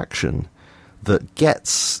dissatisfaction that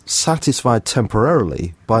gets satisfied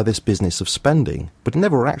temporarily by this business of spending, but it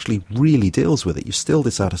never actually really deals with it. You're still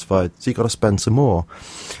dissatisfied, so you've got to spend some more.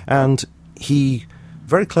 And he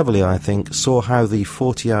very cleverly, I think, saw how the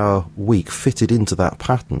 40-hour week fitted into that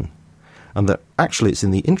pattern, and that actually it's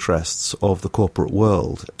in the interests of the corporate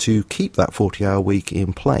world to keep that 40-hour week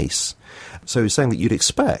in place. So he's saying that you'd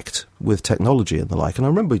expect with technology and the like, and I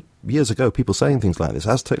remember years ago people saying things like this,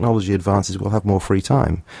 as technology advances we'll have more free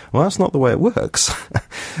time. Well, that's not the way it works,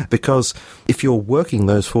 because if you're working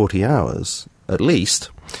those 40 hours, at least,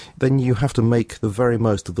 then you have to make the very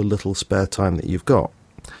most of the little spare time that you've got.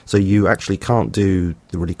 So you actually can't do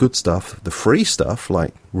the really good stuff, the free stuff,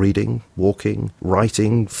 like reading, walking,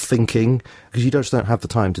 writing, thinking, because you just don't have the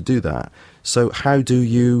time to do that. So how do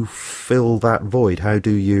you fill that void? How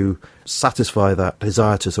do you satisfy that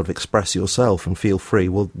desire to sort of express yourself and feel free?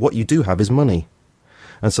 Well, what you do have is money.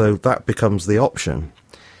 And so that becomes the option.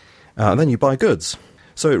 And then you buy goods.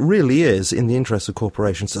 So it really is in the interest of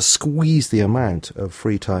corporations to squeeze the amount of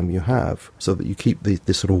free time you have so that you keep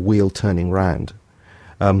this sort of wheel turning round.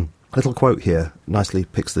 Little quote here nicely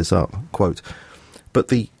picks this up. Quote, "But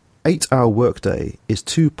the 8-hour workday is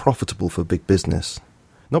too profitable for big business.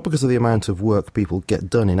 Not because of the amount of work people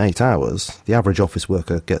get done in 8 hours. The average office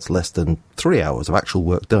worker gets less than 3 hours of actual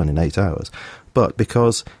work done in 8 hours. But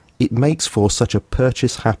because it makes for such a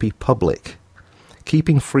purchase-happy public.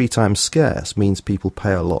 Keeping free time scarce means people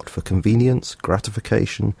pay a lot for convenience,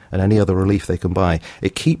 gratification, and any other relief they can buy.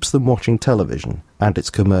 It keeps them watching television and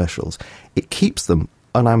its commercials. It keeps them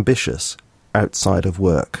unambitious outside of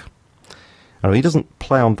work." I mean, he doesn't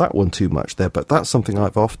play on that one too much there, but that's something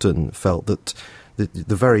I've often felt, that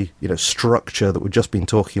the very structure that we've just been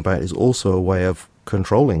talking about is also a way of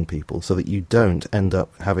controlling people so that you don't end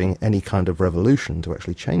up having any kind of revolution to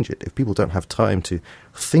actually change it. If people don't have time to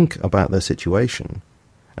think about their situation,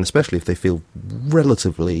 and especially if they feel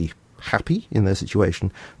relatively happy in their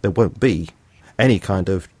situation, there won't be any kind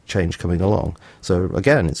of change coming along. So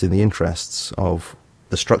again, it's in the interests of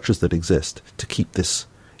the structures that exist to keep this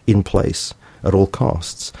in place at all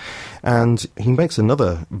costs. And he makes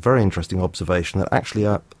another very interesting observation, that actually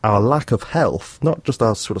our lack of health, not just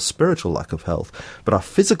our sort of spiritual lack of health, but our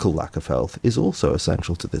physical lack of health is also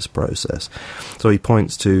essential to this process. So he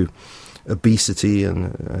points to obesity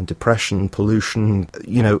and depression, pollution.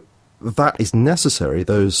 That is necessary.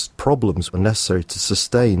 Those problems are necessary to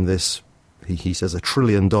sustain this, he says, $1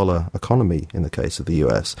 trillion economy in the case of the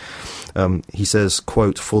US. He says,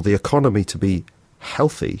 quote, "For the economy to be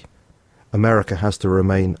healthy, America has to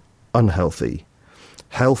remain unhealthy.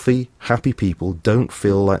 Healthy, happy people don't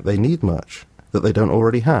feel like they need much that they don't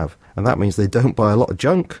already have. And that means they don't buy a lot of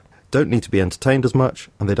junk, don't need to be entertained as much,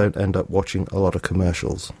 and they don't end up watching a lot of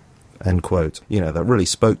commercials. End quote. You know, that really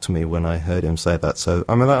spoke to me when I heard him say that. So,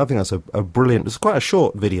 I mean, I think that's a brilliant... It's quite a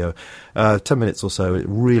short video, 10 minutes or so. It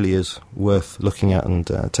really is worth looking at and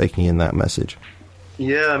taking in that message.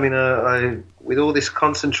 Yeah, I mean, with all this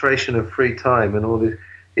concentration of free time and all this,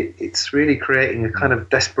 it's really creating a kind of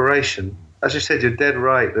desperation. As you said, you're dead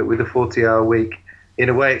right that with a 40-hour week, in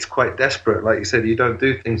a way, it's quite desperate. Like you said, you don't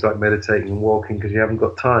do things like meditating and walking because you haven't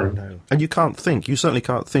got time. No. And you can't think. You certainly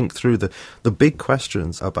can't think through the big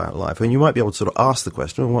questions about life. And you might be able to sort of ask the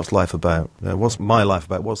question, what's life about? What's my life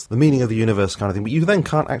about? What's the meaning of the universe kind of thing? But you then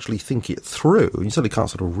can't actually think it through. You certainly can't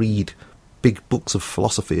sort of read big books of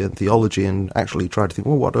philosophy and theology and actually try to think,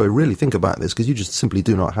 well, what do I really think about this? Because you just simply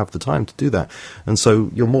do not have the time to do that. And so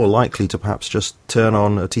you're more likely to perhaps just turn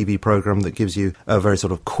on a TV program that gives you a very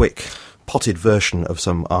sort of quick, potted version of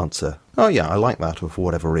some answer. Oh, yeah, I like that for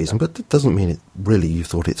whatever reason, but it doesn't mean it really you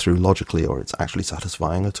thought it through logically or it's actually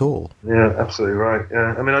satisfying at all. Yeah, absolutely right.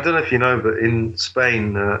 Yeah. I mean, I don't know if you know, but in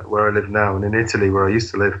Spain, where I live now, and in Italy, where I used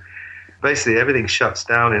to live, basically everything shuts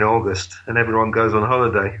down in August and everyone goes on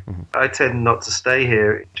holiday. Mm-hmm. I tend not to stay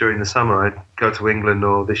here during the summer. I go to England,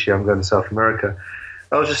 or this year I'm going to South America.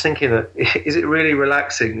 I was just thinking, is it really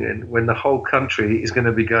relaxing when the whole country is going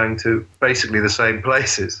to be going to basically the same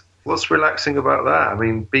places? What's relaxing about that? I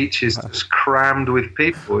mean, beaches just crammed with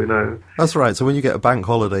people, you know. That's right. So when you get a bank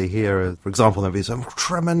holiday here, for example, there'll be some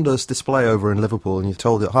tremendous display over in Liverpool, and you're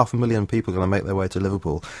told that 500,000 people are going to make their way to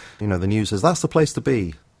Liverpool. You know, the news says, that's the place to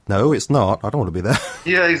be. No, it's not. I don't want to be there.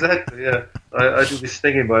 Yeah, exactly, yeah. I did this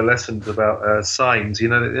thing in my lessons about signs. You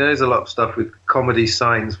know, there's a lot of stuff with comedy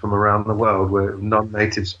signs from around the world where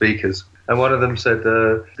non-native speakers. And one of them said,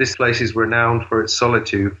 this place is renowned for its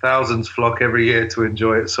solitude. Thousands flock every year to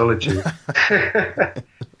enjoy its solitude. And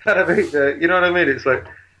I mean, you know what I mean? It's like,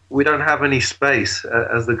 we don't have any space,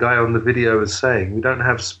 as the guy on the video was saying. We don't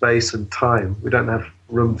have space and time. We don't have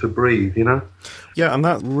room to breathe, you know? Yeah, and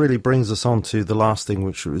that really brings us on to the last thing,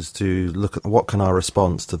 which was to look at what can our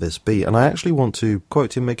response to this be. And I actually want to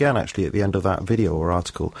quote him again, actually, at the end of that video or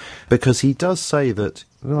article, because he does say that,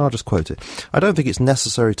 well, I'll just quote it, I don't think it's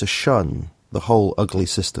necessary to shun the whole ugly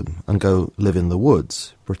system and go live in the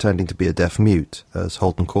woods, pretending to be a deaf mute, as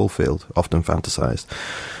Holden Caulfield often fantasized.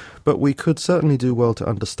 But we could certainly do well to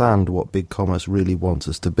understand what big commerce really wants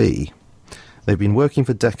us to be. They've been working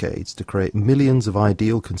for decades to create millions of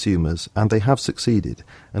ideal consumers, and they have succeeded.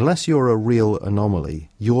 Unless you're a real anomaly,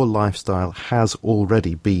 your lifestyle has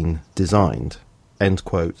already been designed. End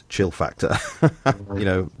quote, chill factor. You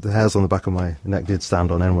know, the hairs on the back of my neck did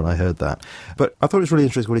stand on end when I heard that. But I thought it was really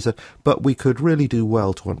interesting what he said, but we could really do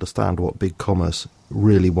well to understand what big commerce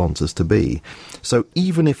really wants us to be. So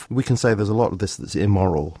even if we can say there's a lot of this that's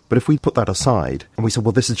immoral, but if we put that aside and we say,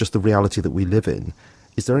 well, this is just the reality that we live in,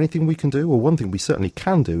 is there anything we can do? Well, one thing we certainly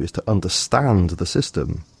can do is to understand the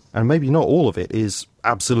system. And maybe not all of it is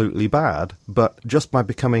absolutely bad, but just by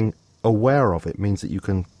becoming aware of it means that you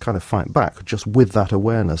can kind of fight back just with that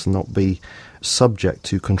awareness and not be subject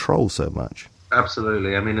to control so much.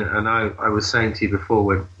 Absolutely. I mean, and I was saying to you before,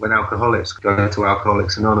 when alcoholics go to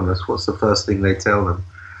Alcoholics Anonymous, what's the first thing they tell them?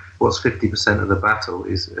 What's 50% of the battle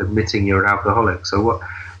is admitting you're an alcoholic. So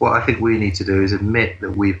what I think we need to do is admit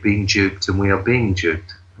that we've been duped and we are being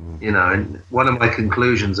duped. You know, and one of my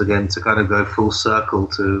conclusions, again, to kind of go full circle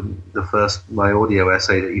to my audio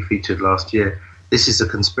essay that you featured last year, this is a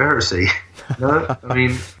conspiracy. No? I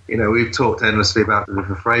mean, you know, we've talked endlessly about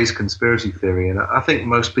the phrase conspiracy theory, and I think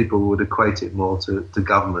most people would equate it more to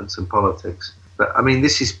governments and politics. But, I mean,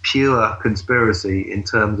 this is pure conspiracy in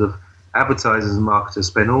terms of advertisers and marketers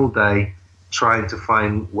spend all day trying to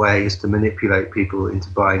find ways to manipulate people into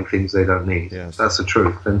buying things they don't need. Yes. That's the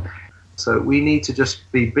truth. And so we need to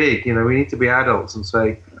just be big, you know, we need to be adults and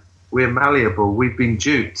say, we're malleable, we've been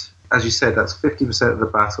duped. As you said, that's 50% of the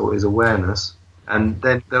battle is awareness. And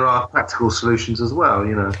then there are practical solutions as well,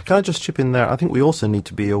 you know. Can I just chip in there? I think we also need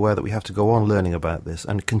to be aware that we have to go on learning about this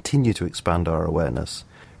and continue to expand our awareness.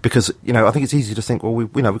 Because, you know, I think it's easy to think, well,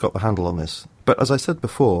 we've got the handle on this. But as I said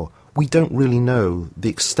before, we don't really know the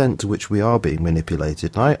extent to which we are being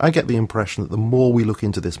manipulated. And I get the impression that the more we look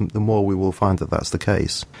into this, the more we will find that that's the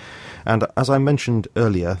case. And as I mentioned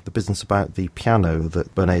earlier, the business about the piano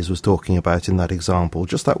that Bernays was talking about in that example,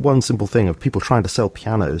 just that one simple thing of people trying to sell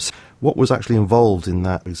pianos, what was actually involved in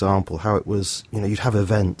that example, how it was, you know, you'd have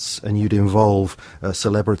events and you'd involve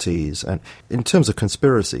celebrities. And in terms of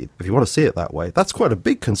conspiracy, if you want to see it that way, that's quite a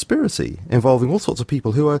big conspiracy involving all sorts of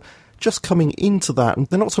people who are just coming into that, and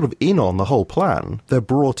they're not sort of in on the whole plan. They're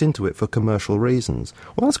brought into it for commercial reasons.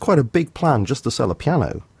 Well, that's quite a big plan just to sell a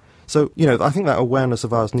piano. So, I think that awareness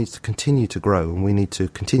of ours needs to continue to grow, and we need to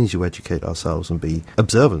continue to educate ourselves and be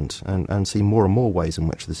observant and see more and more ways in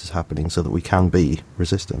which this is happening so that we can be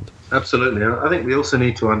resistant. Absolutely. I think we also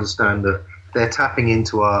need to understand that they're tapping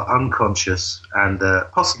into our unconscious and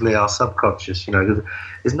possibly our subconscious.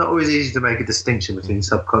 It's not always easy to make a distinction between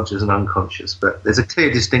subconscious and unconscious, but there's a clear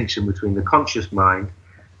distinction between the conscious mind,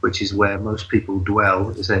 which is where most people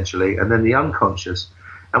dwell, essentially, and then the unconscious.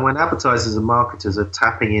 And when advertisers and marketers are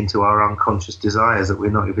tapping into our unconscious desires that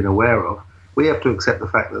we're not even aware of, we have to accept the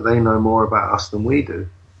fact that they know more about us than we do.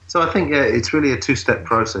 So I think, it's really a two-step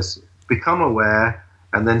process. Become aware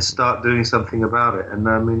and then start doing something about it. And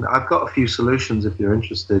I've got a few solutions if you're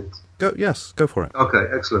interested. Go for it. Okay,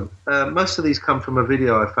 excellent. Most of these come from a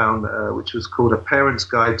video I found, which was called A Parent's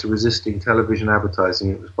Guide to Resisting Television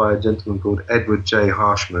Advertising. It was by a gentleman called Edward J.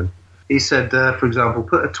 Harshman. He said, for example,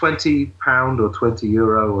 put a £20 or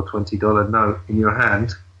 €20 or $20 note in your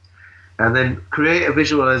hand and then create a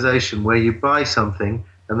visualization where you buy something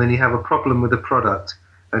and then you have a problem with the product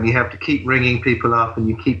and you have to keep ringing people up and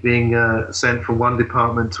you keep being sent from one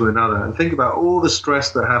department to another. And think about all the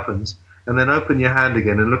stress that happens and then open your hand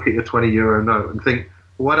again and look at your €20 note and think,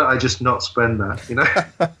 why don't I just not spend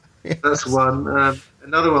that? Yes. That's one.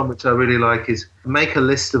 Another one which I really like is make a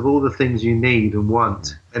list of all the things you need and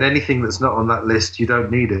want, and anything that's not on that list, you don't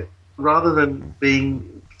need it. Rather than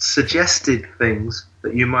being suggested things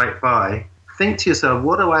that you might buy, think to yourself,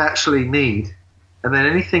 what do I actually need? And then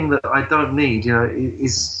anything that I don't need,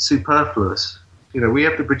 is superfluous. We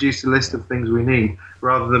have to produce a list of things we need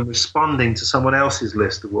rather than responding to someone else's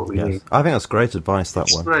list of what we need. I think that's great advice, that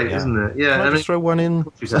it's one. Great, isn't it? Yeah. Can I just throw one in?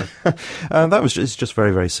 That was just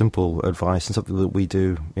very, very simple advice and something that we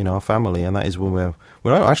do in our family, and that is when we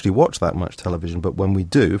don't actually watch that much television, but when we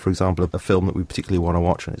do, for example, a film that we particularly want to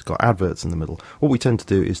watch and it's got adverts in the middle, what we tend to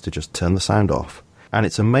do is to just turn the sound off. And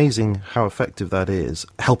it's amazing how effective that is,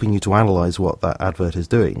 helping you to analyse what that advert is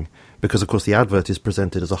doing. Because, of course, the advert is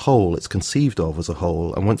presented as a whole, it's conceived of as a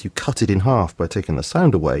whole, and once you cut it in half by taking the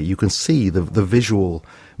sound away, you can see the visual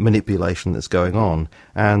manipulation that's going on.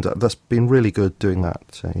 And that's been really good doing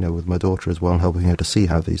that, with my daughter as well, and helping her to see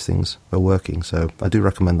how these things are working. So I do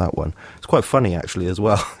recommend that one. It's quite funny, actually, as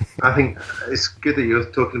well. I think it's good that you're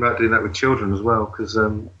talking about doing that with children as well, because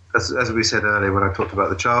as we said earlier when I talked about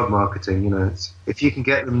the child marketing, if you can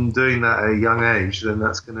get them doing that at a young age, then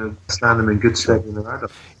that's going to stand them in good stead in their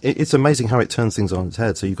adult. It's amazing how it turns things on its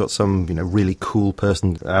head. So you've got some, really cool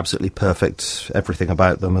person, absolutely perfect, everything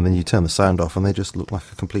about them, and then you turn the sound off and they just look like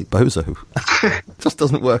a complete bozo. It just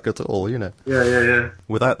doesn't work at all, Yeah.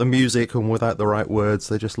 Without the music and without the right words,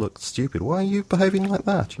 they just look stupid. Why are you behaving like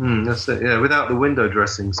that? That's it, yeah, without the window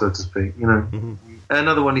dressing, so to speak, Mm-hmm.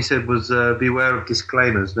 Another one he said was beware of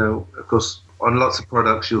disclaimers. Now, of course, on lots of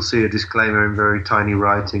products you'll see a disclaimer in very tiny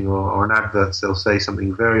writing, or on adverts they'll say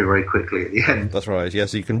something very, very quickly at the end. That's right, yeah,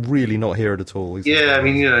 so you can really not hear it at all. Yeah,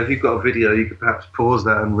 if you've got a video, you could perhaps pause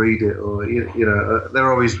that and read it, or, they're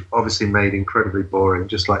always obviously made incredibly boring,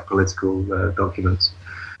 just like political documents.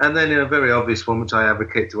 And then a very obvious one, which I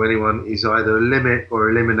advocate to anyone, is either limit or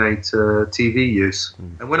eliminate TV use.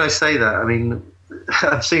 And when I say that,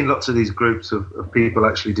 I've seen lots of these groups of people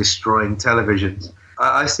actually destroying televisions.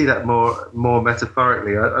 I see that more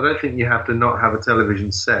metaphorically. I don't think you have to not have a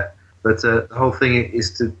television set, but the whole thing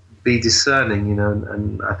is to be discerning,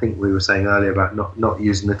 and I think we were saying earlier about not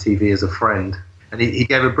using the TV as a friend. And he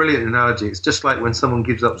gave a brilliant analogy. It's just like when someone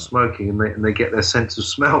gives up smoking and they get their sense of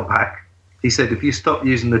smell back. He said, if you stop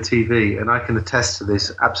using the TV, and I can attest to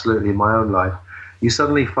this absolutely in my own life, you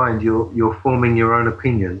suddenly find you're forming your own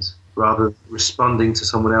opinions rather than responding to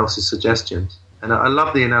someone else's suggestions. And I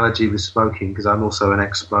love the analogy with smoking, because I'm also an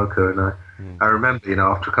ex-smoker, and I remember,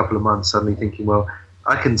 after a couple of months suddenly thinking, well,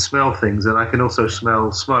 I can smell things and I can also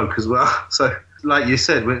smell smoke as well. So, like you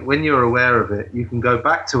said, when you're aware of it, you can go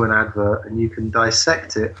back to an advert and you can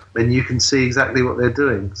dissect it, and you can see exactly what they're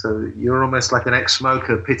doing. So you're almost like an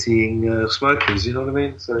ex-smoker pitying smokers, you know what I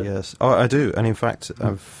mean? So, yes, I do. And in fact,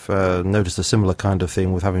 I've noticed a similar kind of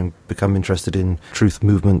thing with having become interested in truth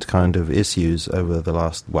movement kind of issues over the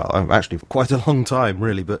last, actually quite a long time,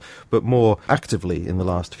 really, but more actively in the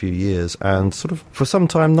last few years, and sort of for some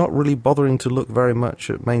time not really bothering to look very much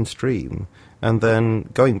at mainstream. And then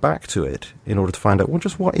going back to it in order to find out,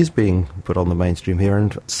 just what is being put on the mainstream here,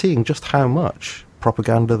 and seeing just how much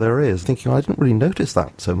propaganda there is, thinking, I didn't really notice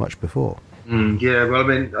that so much before. Yeah, well, I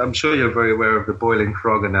mean, I'm sure you're very aware of the boiling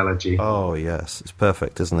frog analogy. Oh, yes. It's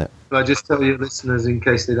perfect, isn't it? Can I just tell your listeners, in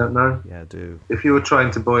case they don't know? Yeah, do. If you were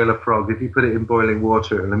trying to boil a frog, if you put it in boiling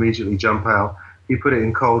water, it'll immediately jump out. If you put it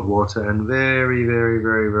in cold water and very, very,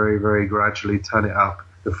 very, very, very gradually turn it up,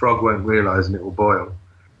 the frog won't realise and it will boil.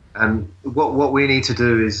 And what we need to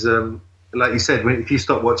do is, like you said, if you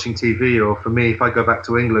stop watching TV, or for me, if I go back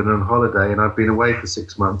to England on holiday and I've been away for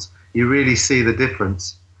 6 months, you really see the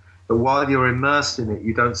difference. But while you're immersed in it,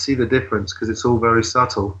 you don't see the difference because it's all very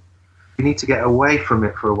subtle. You need to get away from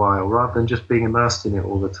it for a while rather than just being immersed in it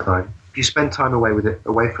all the time. If you spend time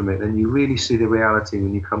away from it, then you really see the reality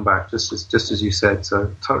when you come back, just as you said.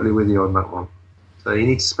 So totally with you on that one. So you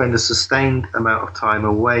need to spend a sustained amount of time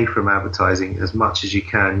away from advertising as much as you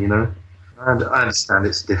can, you know. And I understand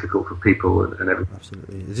it's difficult for people and everything.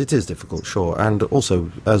 Absolutely. It is difficult, sure. And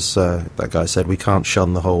also, as that guy said, we can't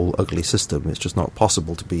shun the whole ugly system. It's just not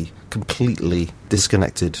possible to be completely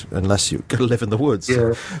disconnected unless you live in the woods.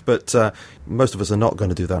 Yeah. But most of us are not going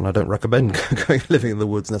to do that, and I don't recommend living in the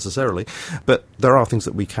woods necessarily. But there are things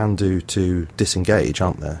that we can do to disengage,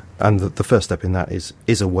 aren't there? And the first step in that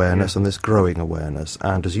is awareness, and this growing awareness.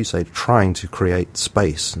 And as you say, trying to create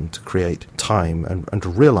space and to create time and to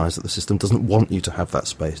realise that the system doesn't want you to have that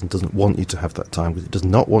space and doesn't want you to have that time because it does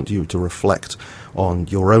not want you to reflect on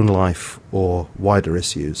your own life or wider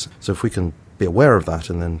issues. So if we can be aware of that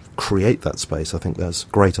and then create that space, I think there's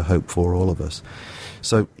greater hope for all of us.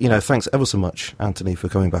 So, thanks ever so much, Antony, for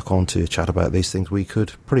coming back on to chat about these things. We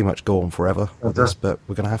could pretty much go on forever with this, but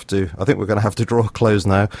I think we're going to have to draw a close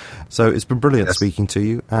now. So it's been brilliant speaking to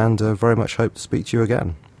you, and very much hope to speak to you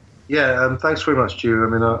again. Yeah, thanks very much, Stu. I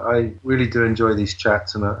mean, I really do enjoy these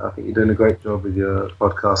chats, and I think you're doing a great job with your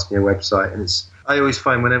podcast and your website. And I always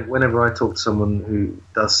find whenever I talk to someone who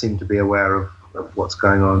does seem to be aware of what's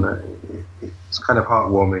going on, it's kind of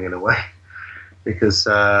heartwarming in a way. Because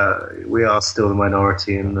we are still the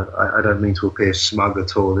minority, and I don't mean to appear smug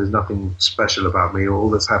at all. There's nothing special about me. All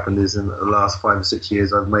that's happened is in the last 5 or 6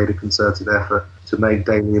 years I've made a concerted effort to make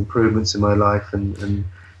daily improvements in my life and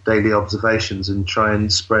daily observations and try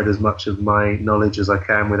and spread as much of my knowledge as I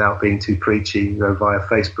can without being too preachy, via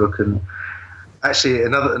Facebook. And actually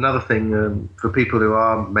another thing, for people who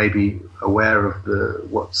are maybe aware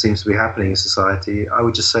of what seems to be happening in society, I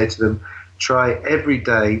would just say to them, try every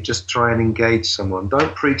day, just try and engage someone.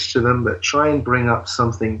 Don't preach to them, but try and bring up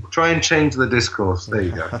something. Try and change the discourse. There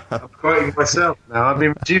you go. I'm quoting myself now. I've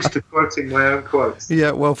been reduced to quoting my own quotes.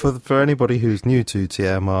 Yeah, well, for anybody who's new to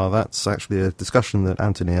TMR, that's actually a discussion that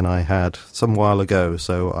Antony and I had some while ago,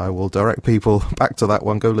 so I will direct people back to that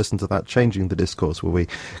one. Go listen to that, Changing the Discourse, where we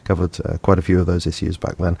covered quite a few of those issues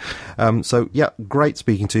back then. So, yeah, great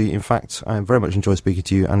speaking to you. In fact, I very much enjoy speaking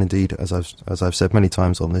to you, and indeed, as I've said many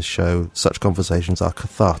times on this show, such conversations are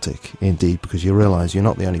cathartic indeed, because you realise you're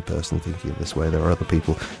not the only person thinking this way. There are other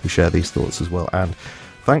people who share these thoughts as well, and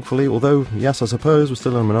thankfully, although yes, I suppose we're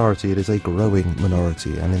still in a minority, it is a growing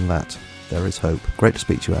minority, and in that there is hope. Great to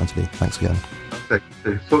speak to you, Antony. Thanks again.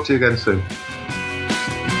 Okay, talk to you again soon.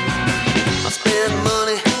 I spend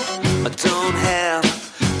money I don't have.